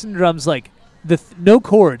and bass and drums, like no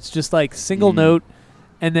chords, just like single note,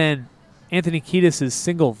 and then Anthony Kiedis'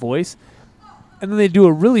 single voice. And then they do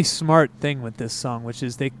a really smart thing with this song, which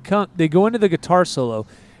is they go into the guitar solo,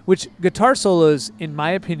 which guitar solos, in my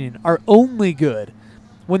opinion, are only good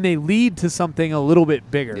when they lead to something a little bit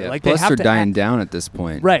bigger. Yeah, like plus they have they're to dying down at this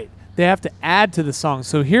point. Right. They have to add to the song.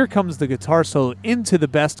 So here comes the guitar solo into the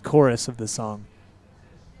best chorus of the song.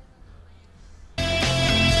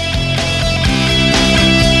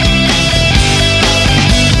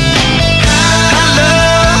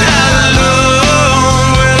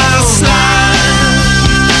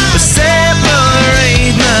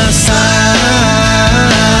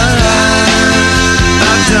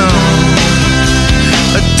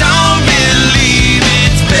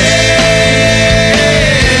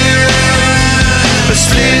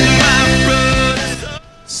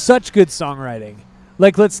 Such good songwriting.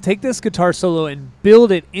 Like, let's take this guitar solo and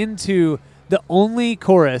build it into the only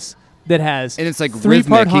chorus that has And it's like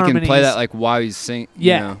three-part rhythmic. He harmonies. can play that like while he's singing.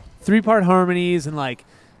 Yeah, You know. 3-part harmonies and like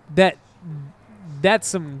that. That's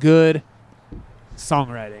some good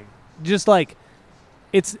songwriting. Just like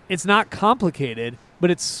it's not complicated,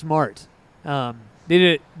 but it's smart. They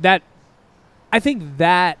did that. I think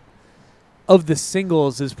that of the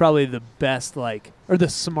singles is probably the best, like, or the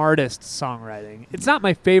smartest songwriting. It's not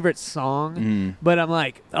my favorite song, but I'm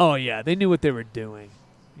like, oh yeah, they knew what they were doing,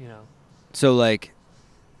 you know. So like,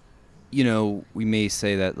 you know, we may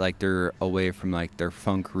say that like they're away from like their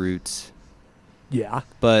funk roots. Yeah.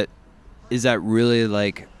 But is that really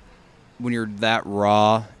like when you're that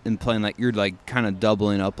raw and playing like you're like kind of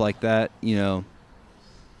doubling up like that, you know?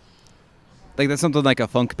 Like that's something like a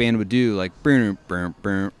funk band would do, like you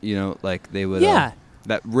know, like they would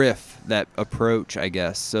that riff, that approach, I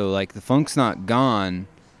guess. So like the funk's not gone,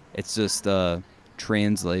 it's just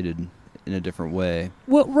translated in a different way.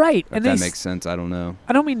 Well, right. If that makes sense, I don't know.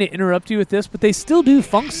 I don't mean to interrupt you with this, but they still do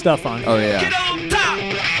funk stuff on it. Oh yeah. Get on top.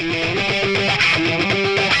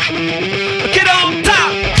 Get on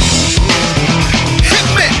top. Hit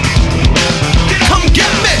me. Come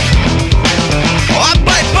get me. Oh, I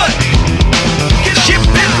bite butt. Shit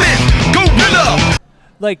bit me. Gorilla.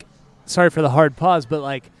 Like, sorry for the hard pause, but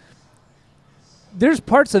like, there's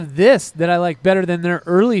parts of this that I like better than their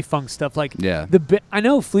early funk stuff. Like, yeah, I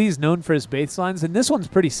know Flea's known for his bass lines, and this one's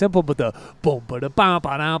pretty simple. But the boom ba da bum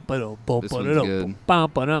ba da ba da boom ba da boom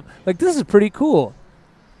bum ba da, like this is pretty cool.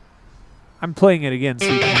 I'm playing it again so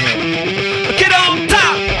you can hear it. Get on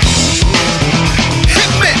top.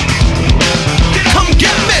 Hit me. Come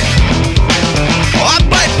get me. Oh, I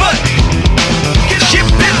bite butt. Shit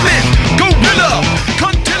bit me. Gorilla.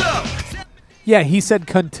 Cuntilla. Yeah, he said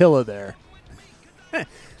Cuntilla there.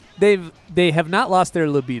 They have not lost their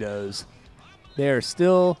libidos. They are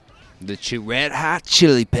still the Red Hot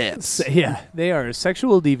Chili Peppers. Yeah, they are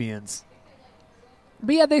sexual deviants.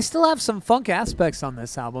 But yeah, they still have some funk aspects on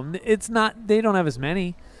this album. It's not, they don't have as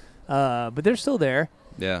many, but they're still there.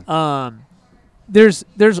 Yeah. There's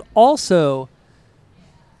also,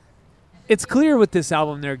 it's clear with this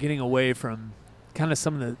album they're getting away from kind of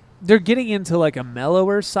some of the, they're getting into like a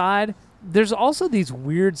mellower side. There's also these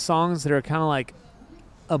weird songs that are kind of like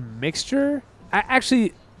a mixture.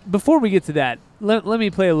 Actually, before we get to that, let me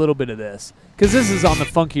play a little bit of this, because this is on the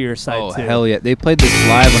funkier side too. Oh, hell yeah. They played this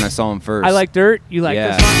live when I saw them first. I Like Dirt. You like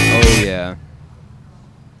this one? Oh, yeah.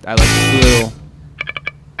 I like this little...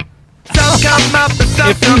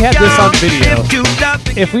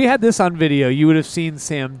 If we had this on video, you would have seen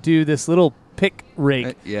Sam do this little pick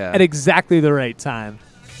rake at exactly the right time.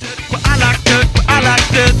 Well, I like dirt. I like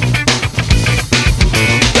dirt.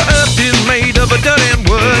 The earth is made of a dirt and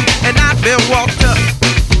wood, and I'd be walked up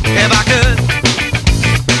if I could.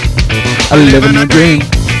 I live in a dream.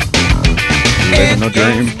 Live in a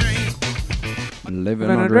dream. Live in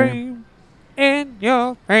a dream. In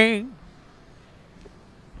your brain.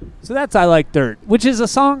 So that's I Like Dirt, which is a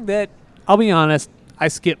song that, I'll be honest, I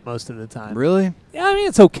skip most of the time. Really? Yeah, I mean,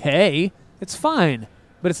 it's okay. It's fine.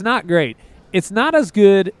 But it's not great. It's not as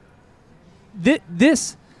good.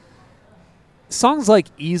 This, songs like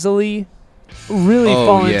Easily really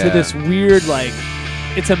fall into this weird, like,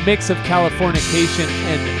 it's a mix of Californication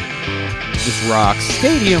and just rocks.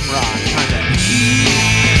 Stadium rock, kind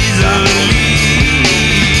of.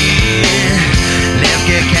 Let's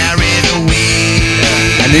get carried away.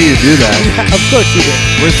 I knew you'd do that. Yeah, of course you did.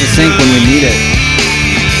 Where's the sync when we need it?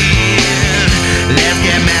 Let's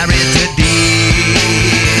get married today.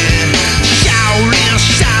 Shaolin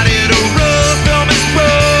shouted a road from his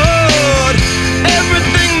road.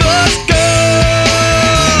 Everything must go.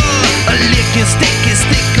 A licking sticky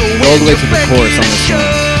stick away. All the way to the chorus on this song.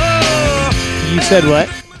 You said what?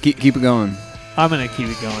 Keep it going. I'm going to keep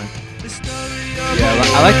it going. Yeah,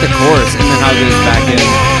 I like the chorus and then how it goes back in.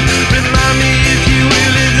 Remind me if you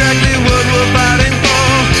will exactly what we're fighting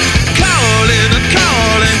for.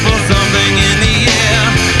 Calling for something in the air.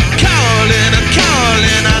 Calling,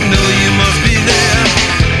 I know you must be there.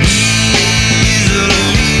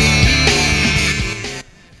 Easily.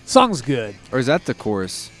 Song's good. Or is that the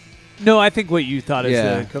chorus? No, I think what you thought is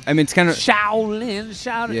Yeah. the... I mean, it's kind of... Shaolin,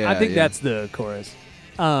 shouting. Yeah, I think yeah. that's the chorus.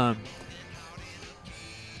 I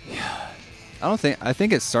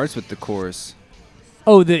think it starts with the chorus.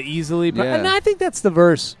 Oh, the Easily part. Yeah. And I think that's the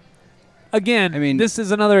verse. Again, I mean- this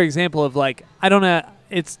is another example of, like, I don't know.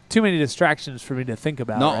 It's too many distractions for me to think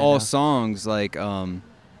about. Not right all now. songs like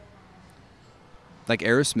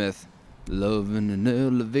Aerosmith. Love in an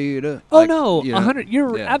elevator. Oh Like, no, you know, 100.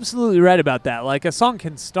 You're yeah. absolutely right about that. Like, a song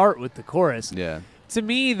can start with the chorus. Yeah. To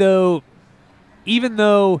me, though, even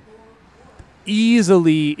though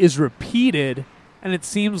Easily is repeated and it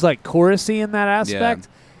seems like chorusy in that aspect,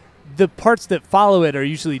 the parts that follow it are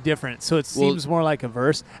usually different. So it seems more like a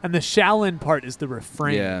verse. And the Shaolin part is the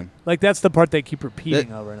refrain. Yeah. Like, that's the part they keep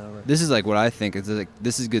repeating over and over. This is like what I think. It's like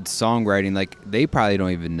this is good songwriting. Like they probably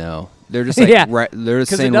don't even know. They're just like Yeah. they're just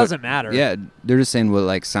 'Cause saying it doesn't matter. Yeah, they're just saying what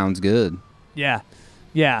like sounds good. Yeah.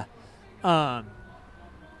 Yeah.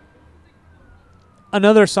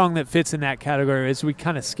 Another song that fits in that category is we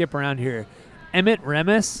kind of skip around here. Emit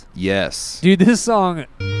Remmus. Yes. Dude, this song,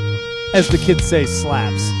 as the kids say,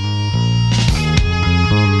 slaps.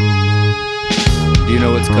 Do you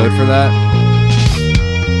know what's code for that?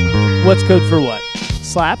 What's code for what?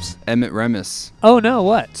 Slaps? Emit Remmus. Oh, no,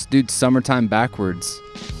 what? It's dude, Summertime Backwards.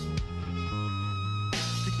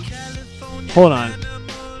 Hold on.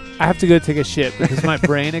 I have to go take a shit because my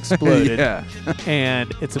brain exploded Yeah.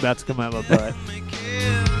 and it's about to come out of my butt.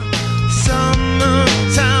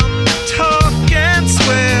 Summertime, talk and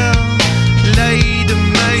swear. Later,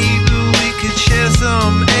 maybe we could share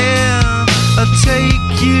some air. I'll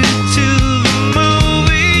take you to the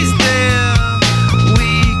movies there.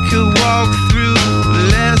 We could walk through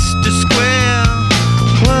Leicester Square.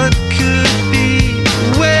 What could be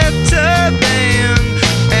wetter than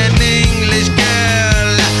an English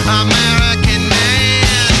girl, American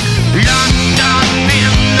man? London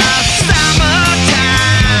in the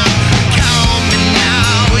summertime. Call me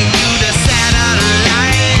now, you the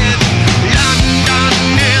satellite. London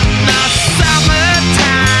in the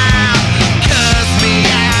summertime. Cuss me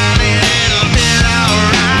out, it'll be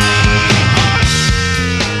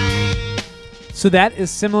alright. So that is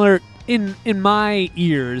similar, in my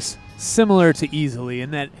ears, similar to Easily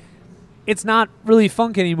in that it's not really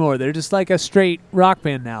funk anymore. They're just like a straight rock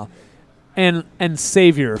band now. And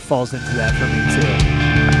Savior falls into that for me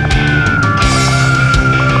too.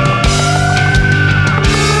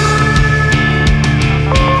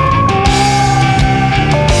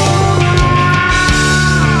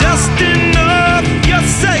 Dusting off your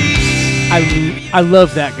save. I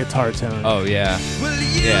love that guitar tone. Oh yeah. Well,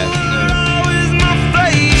 you Yeah, no. always my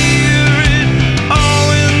favorite,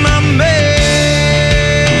 always my man.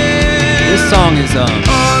 This song is All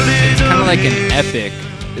it's little kind of like an epic.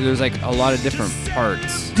 There's like a lot of different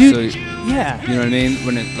parts. Dude, So, yeah. you know what I mean?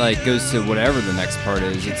 When it like goes to whatever the next part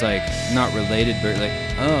is, it's like not related, but like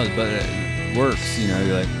but it works. You know,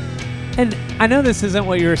 you're like And I know this isn't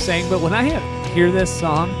what you were saying, but when I hear this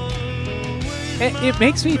song, it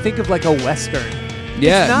makes me think of like a Western.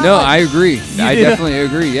 yeah. not No, like- I agree. I do? definitely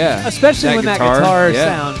agree. Yeah. Especially when that guitar yeah.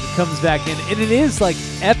 sound comes back in. And it is like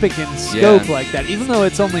epic in scope Yeah. like that, even though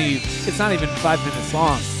it's not even 5 minutes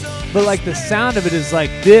long. But like the sound of it is like,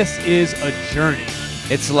 this is a journey.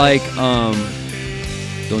 It's like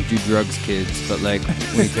don't do drugs, kids. But like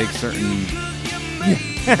when you take certain,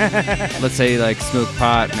 let's say like smoke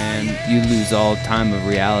pot, man, you lose all time of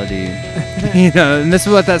reality. You know, and this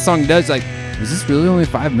is what that song does. Like, is this really only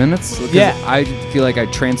 5 minutes? 'Cause Yeah. I feel like I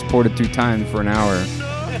transported through time for an hour.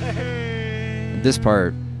 This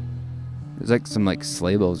part, there's like some like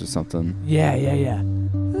sleigh bells or something. Yeah.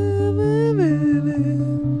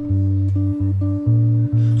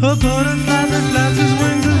 A butterfly that flaps his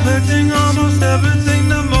wings, affecting almost everything.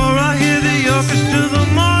 The more I hear the orchestra, the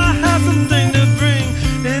more I have something to bring.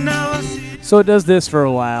 And now I see. So it does this for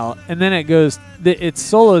a while, and then it goes, it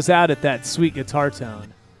solos out at that sweet guitar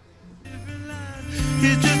tone.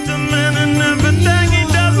 He's just a man, and everything he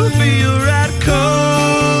does will be a radical.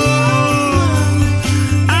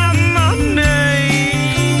 I'm a name.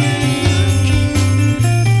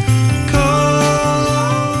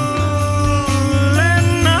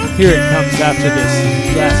 Here it comes after this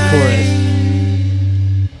last chorus.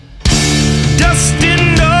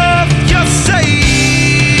 Dusting off your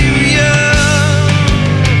savior,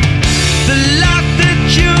 the life that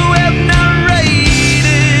you have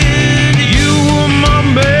narrated, you were my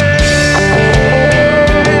man.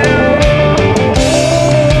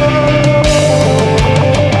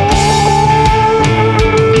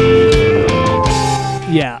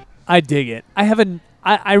 Yeah, I dig it.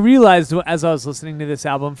 I realized as I was listening to this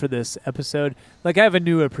album for this episode, like I have a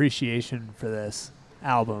new appreciation for this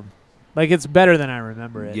album. Like it's better than I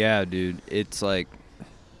remember it. Yeah, dude. It's like,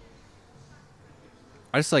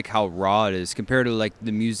 I just like how raw it is compared to like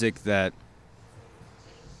the music that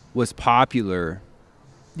was popular.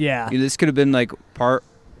 Yeah. You know, this could have been like part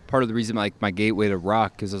of the reason like my gateway to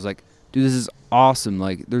rock, because I was like, dude, this is awesome.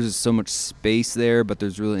 Like there's just so much space there, but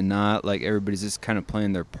there's really not. Like everybody's just kind of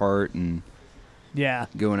playing their part and yeah,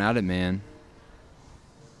 going at it, man.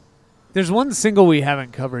 There's one single we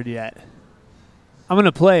haven't covered yet. I'm going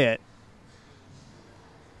to play it.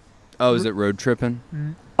 Oh, is it Road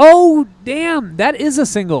Trippin'? Oh, damn. That is a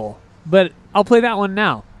single. But I'll play that one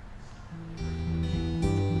now.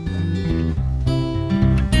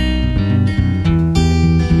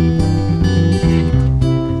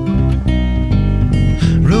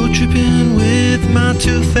 road tripping with my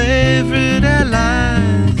two favorite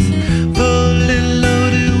allies. Fully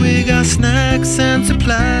loaded, we got snacks and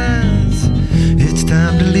supplies. It's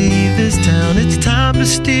time to leave this town, it's time to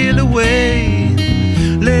steal away.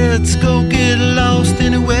 Let's go get lost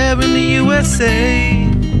anywhere in the USA.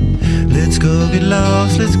 Let's go get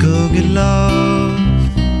lost, let's go get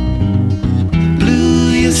lost.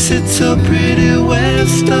 Blue, you sit so pretty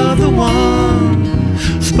west of the one.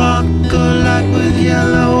 Sparkle like with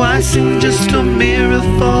yellow icing, just a mirror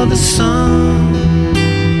for the sun.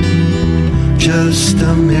 Just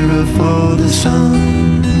a mirror for the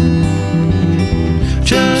sun.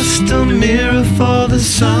 Just a mirror for the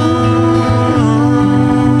sun.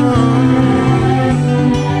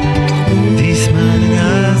 These smiling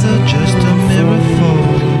eyes are just a mirror for.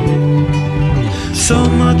 So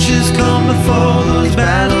much has come before, those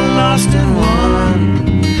battles lost and won.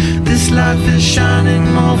 This life is shining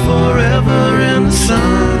more forever in the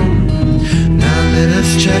sun. Now let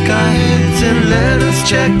us check our heads and let us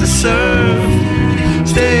check the surf.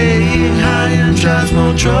 Staying high and tries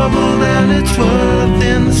more trouble than it's worth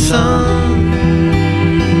in the sun.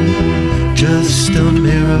 Just a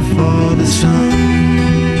mirror for the sun.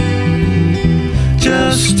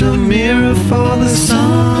 Just a mirror for the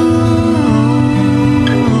sun.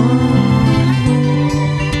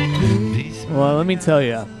 Well, let me tell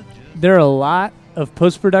you, there are a lot of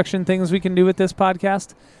post-production things we can do with this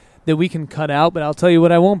podcast that we can cut out, but I'll tell you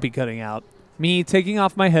what I won't be cutting out. Me taking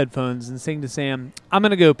off my headphones and saying to Sam, I'm going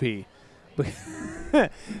to go pee.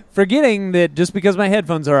 Forgetting that just because my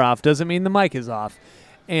headphones are off doesn't mean the mic is off.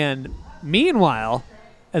 And meanwhile,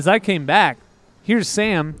 as I came back, here's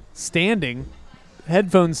Sam standing,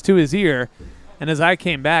 headphones to his ear, and as I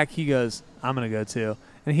came back, he goes, I'm going to go too.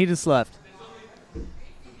 And he just left.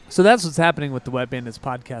 So that's what's happening with the Wet Bandits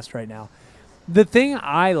podcast right now. The thing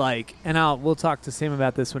I like, and we'll talk to Sam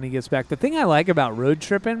about this when he gets back, the thing I like about Road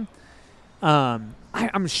Trippin',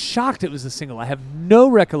 I'm shocked it was a single. I have no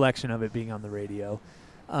recollection of it being on the radio.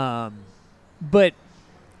 But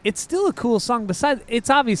it's still a cool song. Besides, it's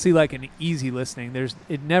obviously like an easy listening.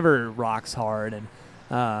 It never rocks hard, and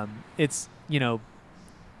it's, you know,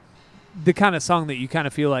 the kind of song that you kind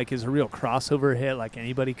of feel like is a real crossover hit, like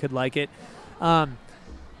anybody could like it.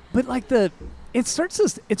 But like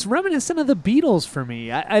it's reminiscent of the Beatles for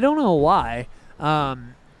me. I don't know why.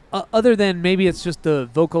 Other than maybe it's just the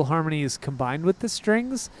vocal harmonies combined with the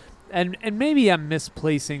strings, and maybe I'm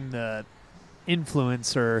misplacing the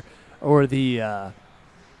influence or the I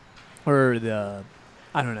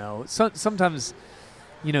don't know. Sometimes,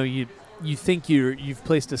 you know, you think you've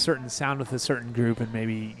placed a certain sound with a certain group, and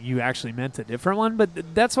maybe you actually meant a different one.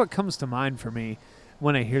 But that's what comes to mind for me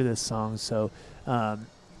when I hear this song. So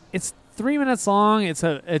it's 3 minutes long. It's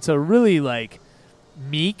a really like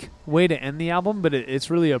meek way to end the album, but it's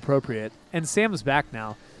really appropriate. And Sam's back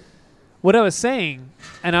now. What I was saying,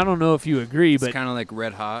 and I don't know if you agree, It's but kind of like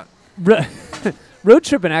Red Hot. Road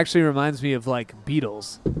Trippin' actually reminds me of like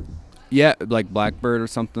Beatles. Yeah, like Blackbird or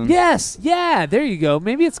something. Yes, yeah, there you go.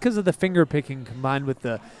 Maybe it's because of the finger picking combined with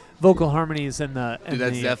the vocal harmonies and the. And Dude,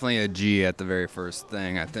 that's definitely a G at the very first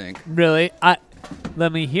thing, I think. Really?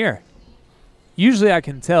 Let me hear. Usually I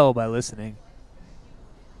can tell by listening.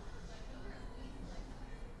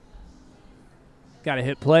 Gotta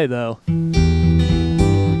hit play though. Maybe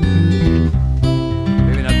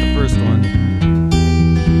not the first one.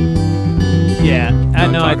 Yeah,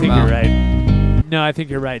 no, I think about? you're right. No, I think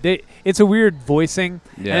you're right. It's a weird voicing,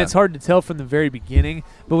 Yeah. and it's hard to tell from the very beginning.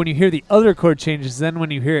 But when you hear the other chord changes, then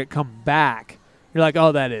when you hear it come back, you're like,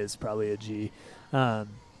 oh, that is probably a G. I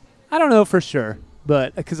don't know for sure,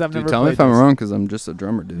 but because I've never Tell me played if I'm this. wrong, because I'm just a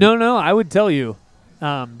drummer, dude. No, I would tell you,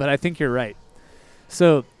 but I think you're right.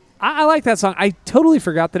 So I like that song. I totally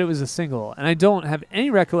forgot that it was a single, and I don't have any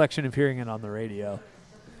recollection of hearing it on the radio.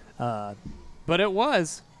 But it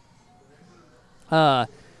was.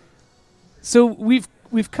 So we've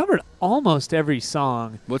covered almost every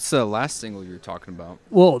song. What's the last single you were talking about?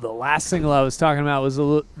 Well, the last single I was talking about was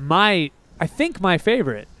I think my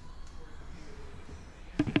favorite.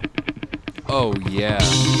 Oh, yeah.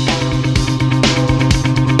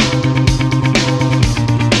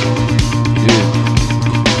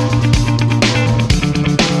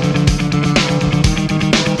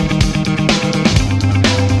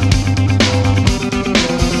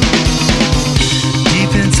 Deep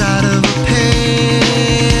inside of a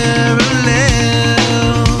parallel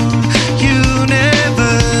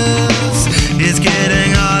universe, it's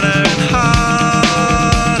getting harder and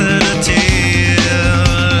harder to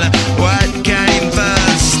tell what came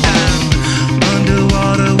first. I'm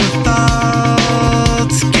underwater with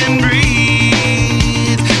thoughts can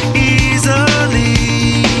breathe easily.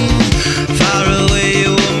 Far away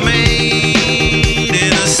you were made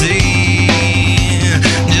in a sea.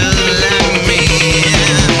 Just like me.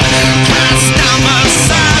 Cast on my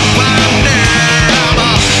sidewalk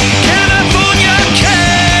now, California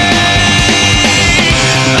king.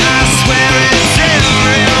 I swear it's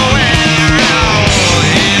everywhere,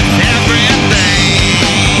 oh, it's everything.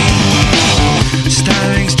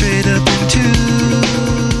 Staring straight up into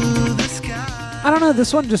the sky. I don't know.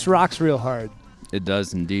 This one just rocks real hard. It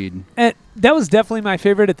does indeed. And that was definitely my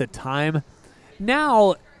favorite at the time.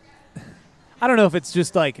 Now, I don't know if it's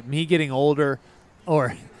just like me getting older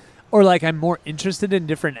or like I'm more interested in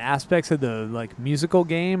different aspects of the like musical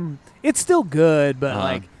game. It's still good, but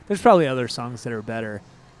like there's probably other songs that are better.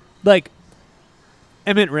 Like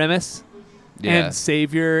Emit Remmus Yeah. and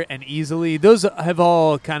Savior and Easily. Those have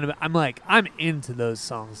all kind of I'm into those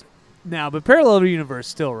songs now, but Parallel Universe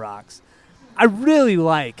still rocks. I really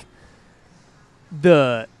like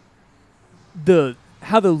the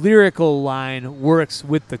how the lyrical line works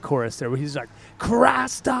with the chorus there, where he's like,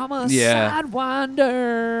 Christ, I'm a Yeah.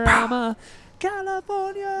 sidewinder, I'm a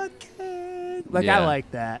California king. Like, Yeah. I like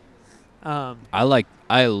that. I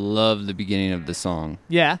love the beginning of the song.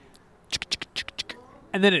 Yeah.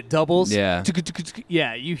 And then it doubles. Yeah.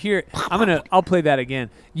 Yeah, you hear it. I'll play that again.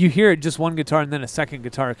 You hear it just one guitar, and then a second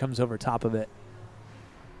guitar comes over top of it.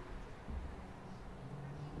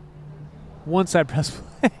 Once I press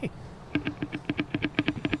play.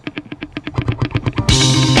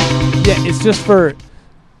 Yeah, it's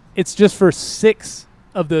just for 6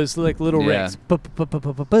 of those like little Yeah. rigs.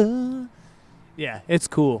 Yeah, it's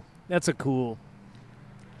cool. That's a cool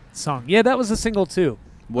song. Yeah, that was a single too.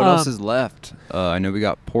 What else is left? I know we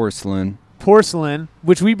got Porcelain. Porcelain,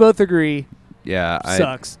 which we both agree Yeah.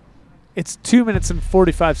 sucks. It's 2 minutes and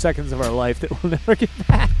 45 seconds of our life that we'll never get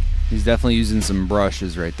back. He's definitely using some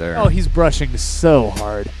brushes right there. Oh, he's brushing so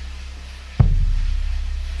hard.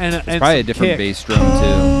 And it's probably a different bass drum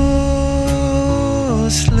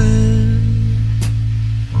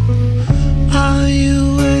Are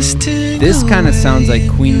you wasting This kind of sounds like away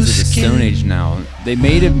Queens of your the Stone skin? Age now. They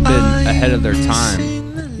may have been ahead of their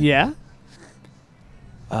time. Yeah?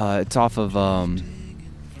 It's off of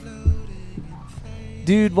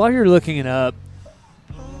Dude, while you're looking it up,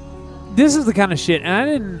 this is the kind of shit,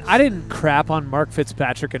 and I didn't crap on Mark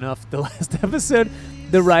Fitzpatrick enough the last episode,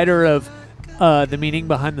 the writer of the meaning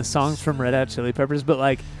behind the songs from Red Hot Chili Peppers, but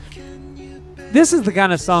like, this is the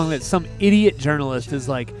kind of song that some idiot journalist is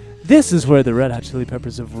like, this is where the Red Hot Chili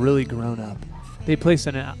Peppers have really grown up. They place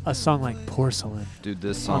a song like Porcelain dude,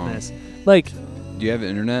 this song. on this. Like, Do you have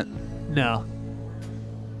internet? no.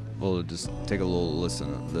 We'll just take a little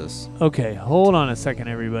listen of this. Okay, hold on a second,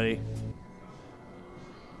 everybody.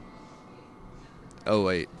 Oh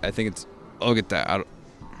wait, I think it's. I'll get that.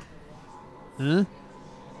 Huh?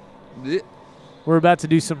 We're about to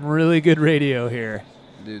do some really good radio here.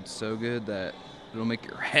 Dude, so good that it'll make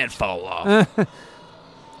your head fall off.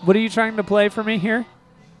 What are you trying to play for me here?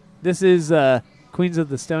 This is Queens of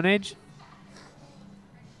the Stone Age.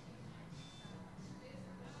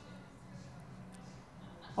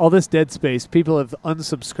 All this dead space, people have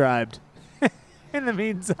unsubscribed. In the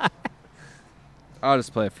meantime. I'll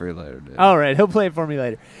just play it for you later, dude. All right, he'll play it for me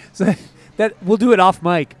later. So that we'll do it off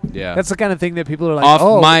mic. Yeah. That's the kind of thing that people are like,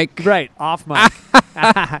 Off mic. Right, off mic.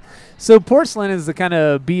 So Porcelain is the kind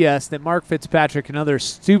of BS that Mark Fitzpatrick and other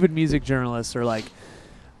stupid music journalists are like,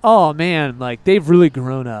 oh man, like they've really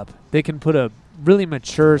grown up. They can put a really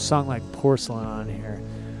mature song like Porcelain on here.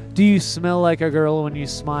 Do you smell like a girl when you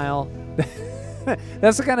smile?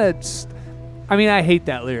 That's the kind of... I mean, I hate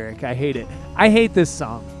that lyric. I hate it. I hate this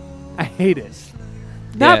song. I hate it.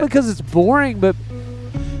 Not because it's boring, but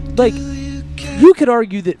like you could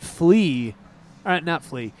argue that not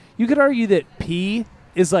Flea. You could argue that P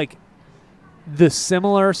is like the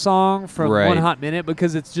similar song from One Hot Minute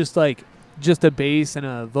because it's just like just a bass and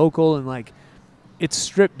a vocal and like it's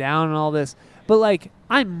stripped down and all this. But like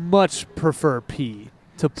I much prefer P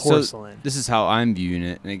to Porcelain. So this is how I'm viewing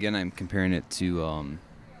it, and again, I'm comparing it to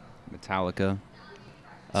Metallica.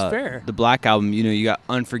 It's fair. The Black Album, you got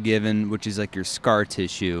Unforgiven, which is like your scar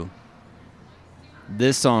tissue.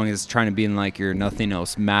 This song is trying to be in like your Nothing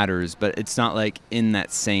Else Matters, but it's not like in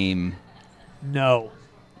that same... No.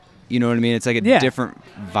 You know what I mean? It's like a different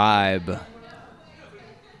vibe.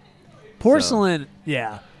 Porcelain,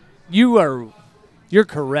 yeah. You're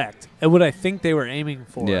correct at what I think they were aiming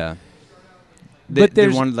for. Yeah. They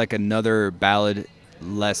wanted like another ballad,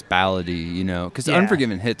 less ballady, because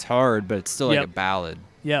Unforgiven hits hard, but it's still like a ballad.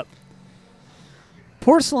 Yep.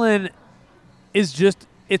 Porcelain is just,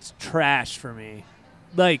 it's trash for me.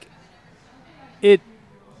 Like,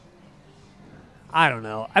 I don't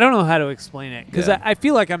know. I don't know how to explain it because I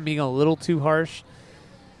feel like I'm being a little too harsh,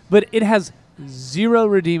 but it has zero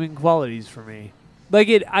redeeming qualities for me.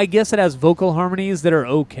 Like, I guess it has vocal harmonies that are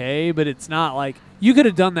okay, but it's not like, you could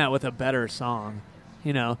have done that with a better song,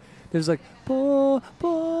 There's like,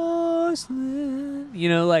 porcelain,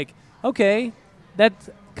 like, okay, that's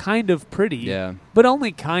kind of pretty, but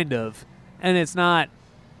only kind of, and it's not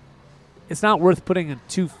worth putting a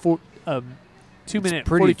 2 minute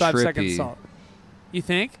 45-second song. You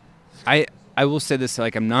think? I will say this,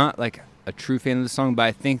 like, I'm not like a true fan of the song, but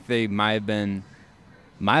I think they might have been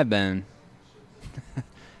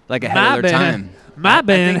like ahead of their time.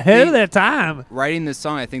 Ahead of their time. Writing this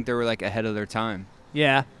song, I think they were like ahead of their time.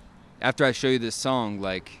 Yeah. After I show you this song,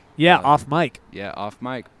 like... off mic. Yeah, off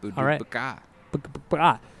mic. All right.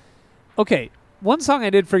 Okay, one song I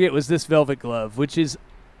did forget was This Velvet Glove, which is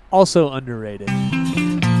also underrated.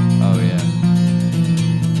 Oh, yeah.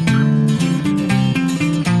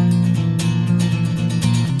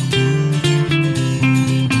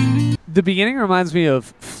 The beginning reminds me of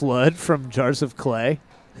Flood from Jars of Clay.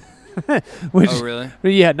 Which, oh, really?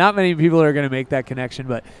 Yeah, not many people are going to make that connection,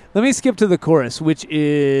 but let me skip to the chorus, which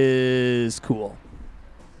is cool.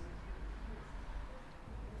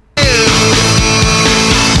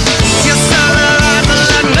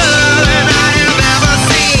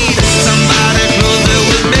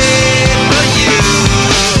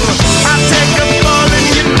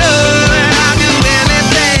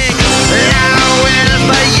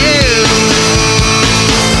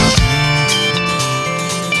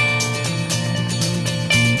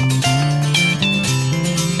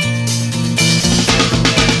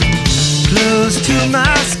 To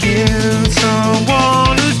my skin,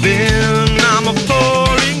 someone who's been, I'm a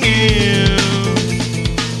pouring in.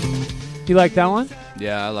 You like that one?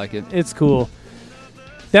 Yeah, I like it. It's cool.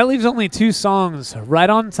 That leaves only 2 songs. Right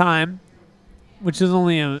on Time, which is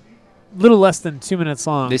only a little less than 2 minutes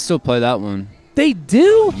long. They still play that one. They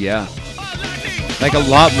do? Yeah. Like a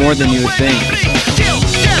lot more than you would think.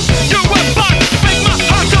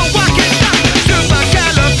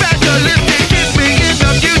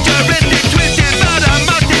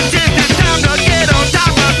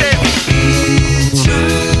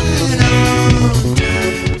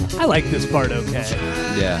 I like this part okay.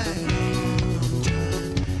 Yeah.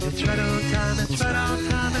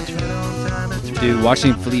 Dude,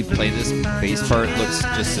 watching Flea play this bass part looks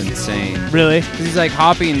just insane. Really? Because he's like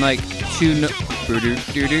hopping like 2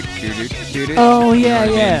 Oh,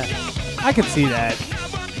 yeah. I could see that.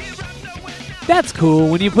 That's cool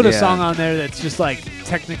when you put a song on there that's just like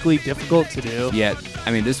technically difficult to do. Yeah,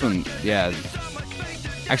 I mean this one, I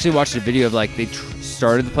actually watched a video of like they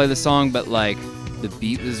started to play the song, but like the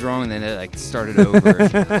beat was wrong, and then it like started over.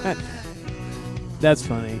 That's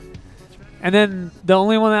funny. And then the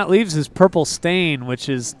only one that leaves is Purple Stain, which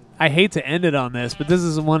is, I hate to end it on this, but this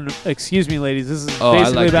is the one, excuse me ladies, this is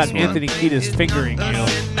basically about Anthony Kiedis fingering you.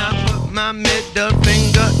 my middle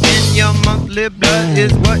finger in your monthly blood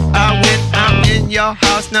is what I win. I'm in your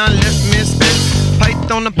house, now let me spit.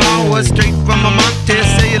 Python the power straight from a Monte.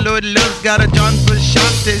 Celluloid love's got a John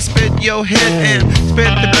Frusciante. Spread your head and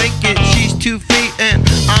spread the blanket. She's 2 feet and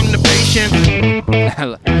I'm the patient.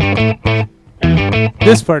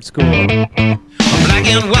 This part's cool. Black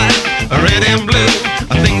and white, red and blue,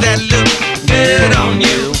 a thing that looks good on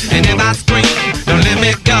you. And if I scream, don't let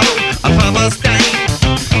me go, a purple stain.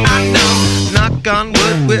 I know, knock on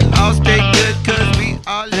wood, we'll all stay good, cause we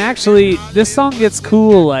all. And actually, this song gets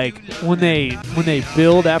cool like when they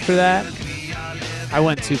build after that. I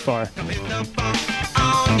went too far.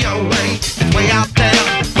 On your way, it's way out there,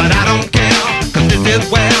 but I don't care, cause this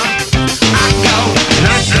is where I go.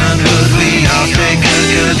 Knock on wood, we all stay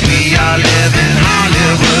good, cause we all live in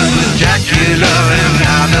Hollywood with Dracula and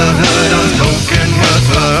out the hood. Unspoken words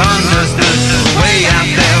were understood. Way out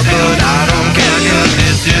there, but I don't care, cause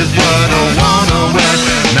this is what I wanna wear.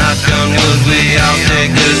 Knock on wood, we all stay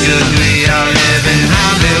good, cause we all live in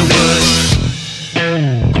Hollywood.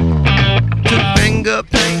 To finger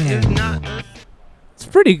paint is not a... It's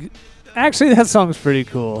pretty. Actually, that song's pretty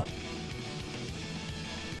cool.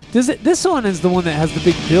 This one is the one that has the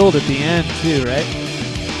big build at the end too, right?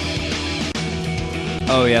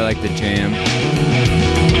 Oh yeah, like the jam.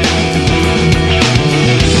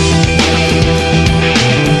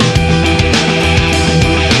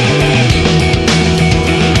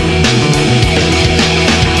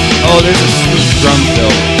 Oh, there's a sweet drum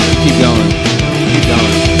fill. Keep going. Keep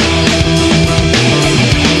going.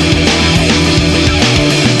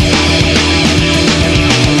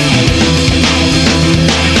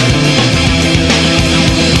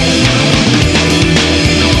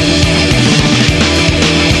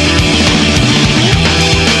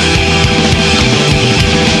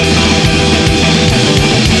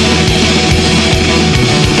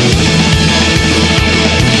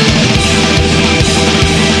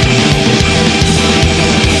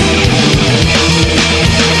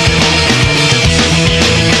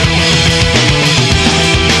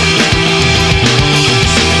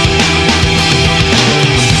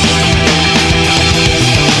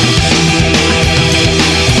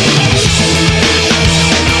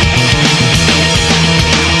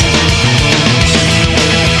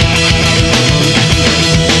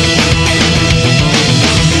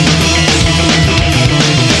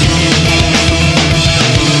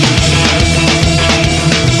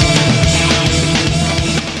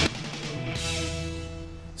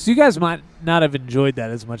 So you guys might not have enjoyed that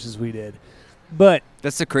as much as we did, but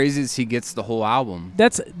That's the craziest he gets the whole album.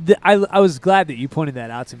 I was glad that you pointed that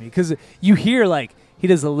out to me because you hear like he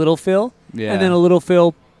does a little fill, Yeah. and then a little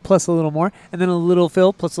fill plus a little more, and then a little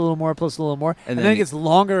fill plus a little more plus a little more, and then it gets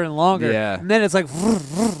longer and longer, Yeah. and then it's like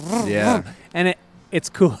Yeah. and it's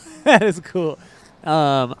cool. That is cool.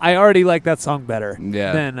 I already like that song better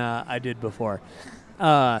than I did before.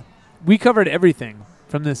 We covered everything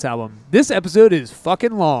from this album. This episode is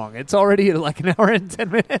fucking long. It's already like an hour and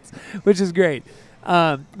 10 minutes, which is great.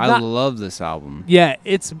 I love this album. Yeah,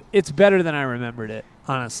 it's better than I remembered it,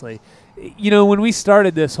 honestly. You know, when we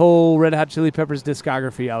started this whole Red Hot Chili Peppers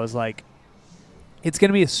discography, I was like, it's going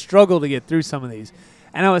to be a struggle to get through some of these.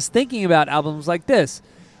 And I was thinking about albums like this,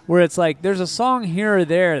 where it's like there's a song here or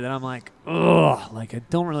there that I'm like, ugh, like I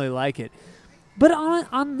don't really like it. But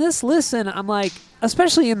on this listen, I'm like,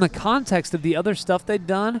 especially in the context of the other stuff they've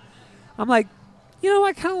done, I'm like, you know,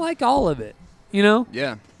 I kind of like all of it, you know?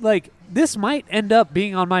 Yeah. Like, this might end up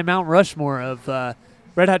being on my Mount Rushmore of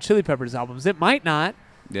Red Hot Chili Peppers albums. It might not.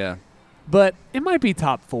 Yeah. But it might be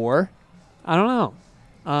top 4. I don't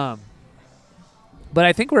know. But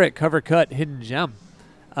I think we're at Cover Cut Hidden Gem.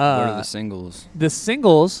 What are the singles? The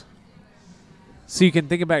singles, so you can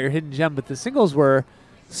think about your hidden gem, but the singles were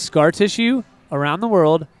Scar Tissue, Around the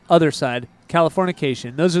World, Other Side,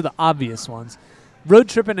 Californication. Those are the obvious ones. Road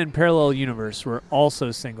Trippin' and Parallel Universe were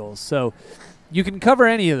also singles. So you can cover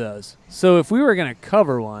any of those. So if we were going to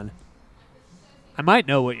cover one, I might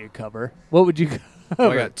know what you'd cover. What would you cover?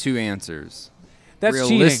 Well, I got 2 answers. That's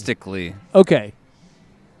realistically, cheating. Okay.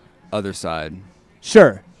 Other Side.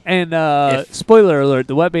 Sure. And spoiler alert,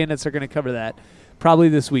 the Wet Bandits are going to cover that probably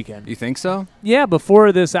this weekend. You think so? Yeah,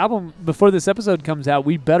 before this episode comes out,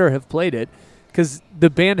 we better have played it because the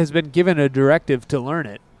band has been given a directive to learn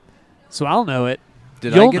it. So I'll know it.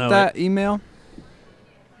 Did You'll I get that email?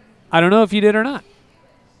 I don't know if you did or not.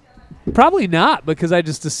 Probably not because I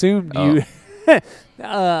just assumed you.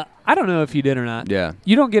 I don't know if you did or not. Yeah.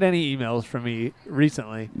 You don't get any emails from me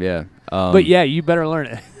recently. Yeah. But yeah, you better learn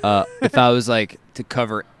it. If I was like to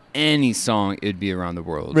cover any song, it'd be Around the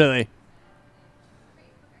World. Really?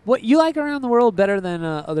 What, you like Around the World better than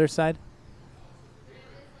Other Side?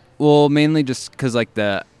 Well, mainly just because like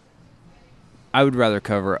I would rather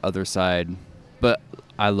cover Other Side, but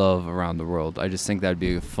I love Around the World. I just think that'd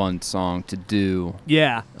be a fun song to do.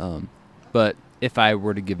 Yeah. But if I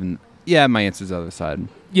were to give my answer's Other Side.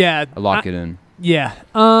 Yeah. I lock it in. Yeah.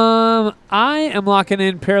 I am locking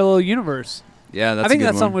in Parallel Universe. Yeah, that's I think a good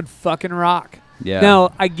that one. song would fucking rock. Yeah.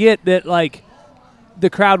 Now, I get that, like, the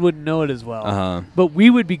crowd wouldn't know it as well. But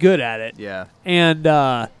we would be good at it. Yeah. And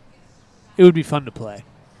it would be fun to play.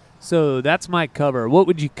 So that's my cover. What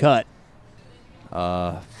would you cut?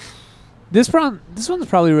 This one's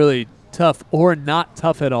probably really tough or not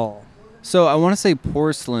tough at all. So I want to say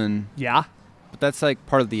Porcelain. Yeah. But that's like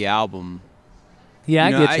part of the album. Yeah,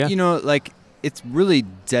 I get you. You know, like it's really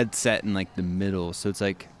dead set in like the middle, so it's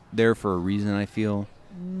like there for a reason. I feel.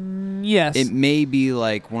 Yes. It may be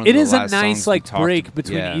like one of it the is last a nice songs like we talked break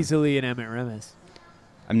between yeah. Easily and Emit Remmus.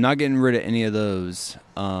 I'm not getting rid of any of those.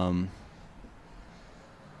 Oh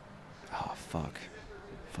fuck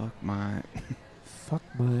my. Fuck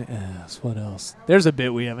my ass. What else? There's a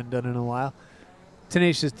bit we haven't done in a while.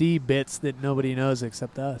 Tenacious D bits that nobody knows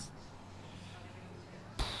except us.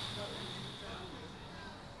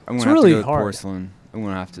 I'm It's gonna have really to go with hard. Porcelain. I'm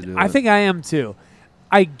gonna have to do it. I think I am too.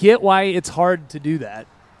 I get why it's hard to do that.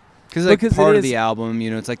 because like because part it of is- the album,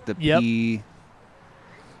 you know, it's like the Yep. P.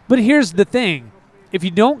 But here's the thing. If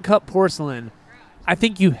you don't cut Porcelain, I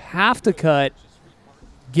think you have to cut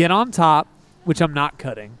Get on Top, which I'm not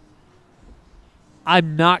cutting.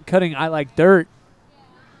 I'm not cutting I Like Dirt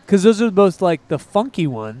because those are both like the funky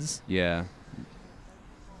ones. Yeah.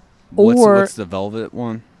 Or what's the Velvet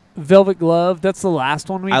one? Velvet Glove. That's the last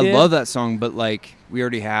one we I did. love that song, but like we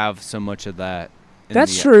already have so much of that. in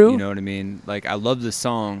That's the- true. You know what I mean? Like I love the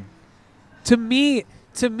song. To me,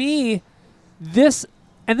 this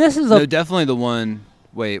is No, a definitely the one.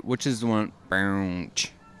 Wait, which is the one? Banner.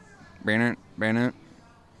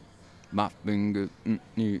 My finger.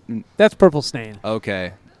 that's Purple Stain.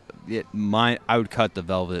 Okay. I would cut the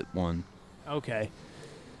Velvet one. Okay.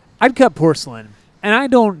 I'd cut Porcelain, and I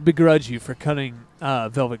don't begrudge you for cutting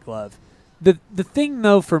Velvet Glove. The thing,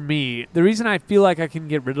 though, for me, the reason I feel like I can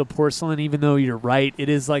get rid of Porcelain, even though you're right, it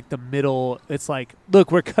is like the middle. It's like,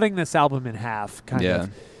 look, we're cutting this album in half, kind Yeah. of.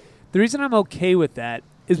 The reason I'm okay with that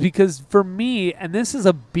is because for me, and this is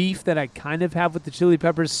a beef that I kind of have with the Chili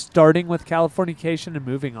Peppers, starting with Californication and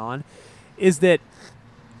moving on, is that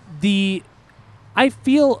I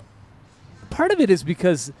feel part of it is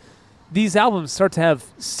because these albums start to have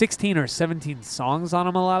 16 or 17 songs on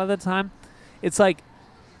them a lot of the time. It's like,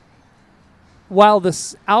 while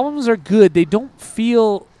the albums are good, they don't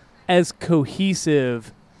feel as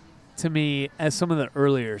cohesive to me as some of the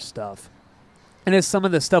earlier stuff. And as some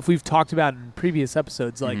of the stuff we've talked about in previous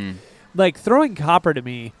episodes, like Throwing Copper to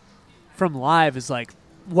me from live is like,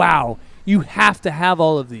 wow, you have to have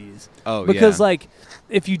all of these. Oh, because yeah. like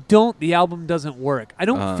if you don't, the album doesn't work. I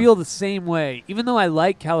don't feel the same way. Even though I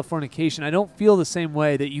like Californication, I don't feel the same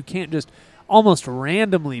way that you can't just almost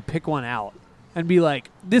randomly pick one out and be like,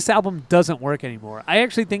 this album doesn't work anymore. I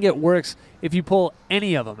actually think it works if you pull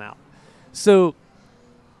any of them out. So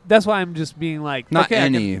that's why I'm just being like, Not okay,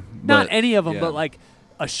 any, not but- any of them, yeah. but like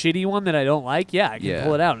a shitty one that I don't like. Yeah, I can Yeah.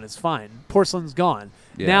 pull it out and it's fine. Porcelain's gone.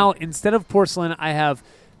 Yeah. Now instead of Porcelain, I have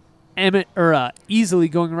Easily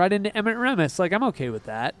going right into Emit Remmus. Like I'm okay with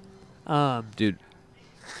that. Dude,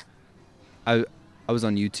 I was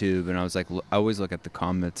on YouTube and I was like, I always look at the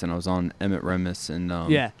comments, and I was on Emit Remmus, and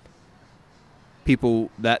Yeah. people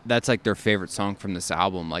that's like their favorite song from this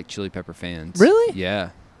album, like Chili Pepper fans. Really? Yeah,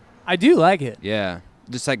 I do like it. yeah.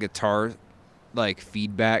 Just like guitar, like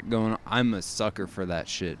feedback going on. I'm a sucker for that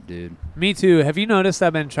shit, dude. Me too. Have you noticed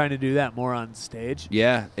I've been trying to do that more on stage?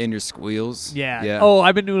 Yeah, and your squeals. Yeah. Yeah. Oh,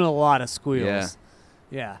 I've been doing a lot of squeals.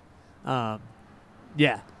 Yeah.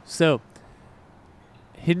 Yeah. So,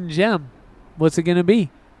 Hidden Gem, what's it going to be?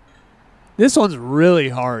 This one's really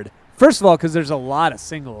hard. First of all, because there's a lot of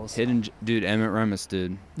singles. Dude, Emit Remmus,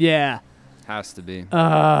 dude. Yeah. Has to be.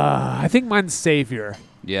 I think mine's Savior.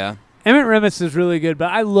 Yeah. Emit Remmus is really good, but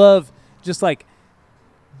I love just like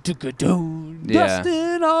Yeah.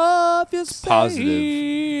 dusting off your Positive.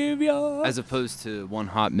 Savior. As opposed to One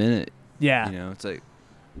Hot Minute. Yeah. You know, it's like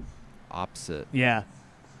opposite. Yeah.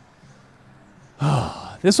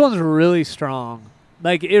 This one's really strong.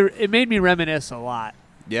 Like it made me reminisce a lot.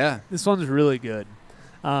 Yeah. This one's really good.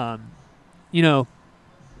 You know,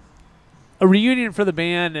 a reunion for the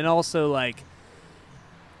band, and also like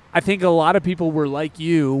I think a lot of people were like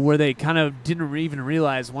you, where they kind of didn't even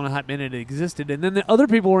realize One Hot Minute existed, and then the other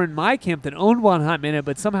people were in my camp that owned One Hot Minute,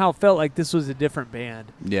 but somehow felt like this was a different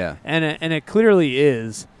band, Yeah. and it clearly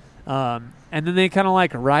is. And then they kind of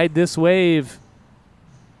like ride this wave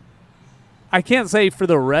I can't say for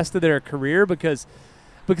the rest of their career because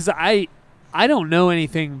I don't know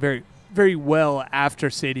anything very very well after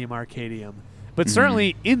Stadium Arcadium, but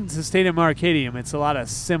certainly into Stadium Arcadium, it's a lot of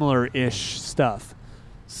similar-ish stuff.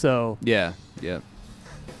 So Yeah.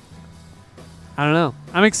 I don't know.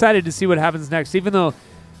 I'm excited to see what happens next, even though,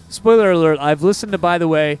 spoiler alert, I've listened to By the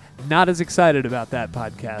Way, not as excited about that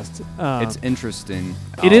podcast. It's interesting.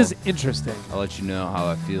 It is interesting. I'll let you know how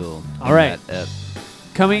I feel. All right. That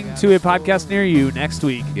Coming to a podcast near you next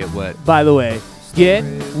week. Get wet. By the way, get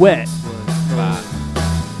wet. Bye.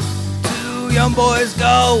 Two young boys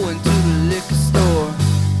going to the liquor store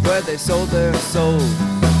where they sold their souls.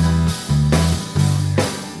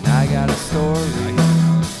 And I got a story.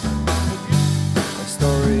 A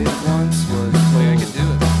story once was told. I can do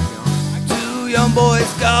it. Two young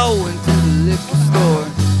boys going to the liquor store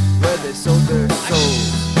where they sold their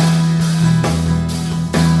souls.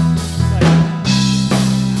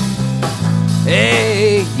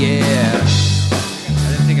 Hey, yeah.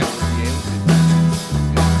 I didn't think I would be able to.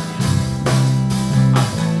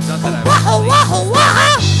 It's not that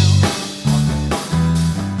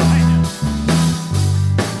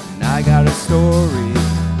And I got a story.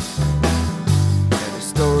 And a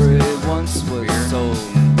story once was sold.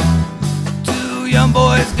 Two young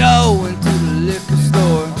boys going to the liquor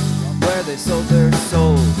store where they sold their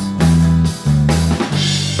souls.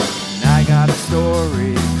 And I got a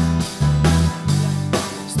story.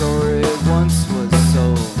 Story once was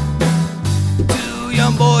sold. Two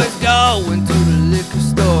young boys going to the liquor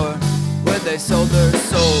store where they sold their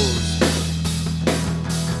souls.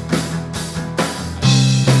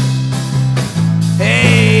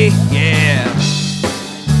 Hey, yeah.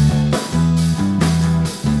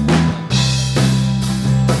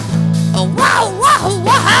 Oh, wow, wow,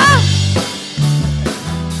 wow.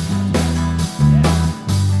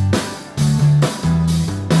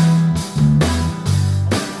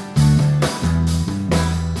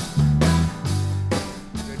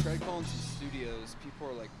 I tried calling some studios. People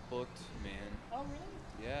are like booked, man. Oh,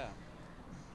 really? Yeah.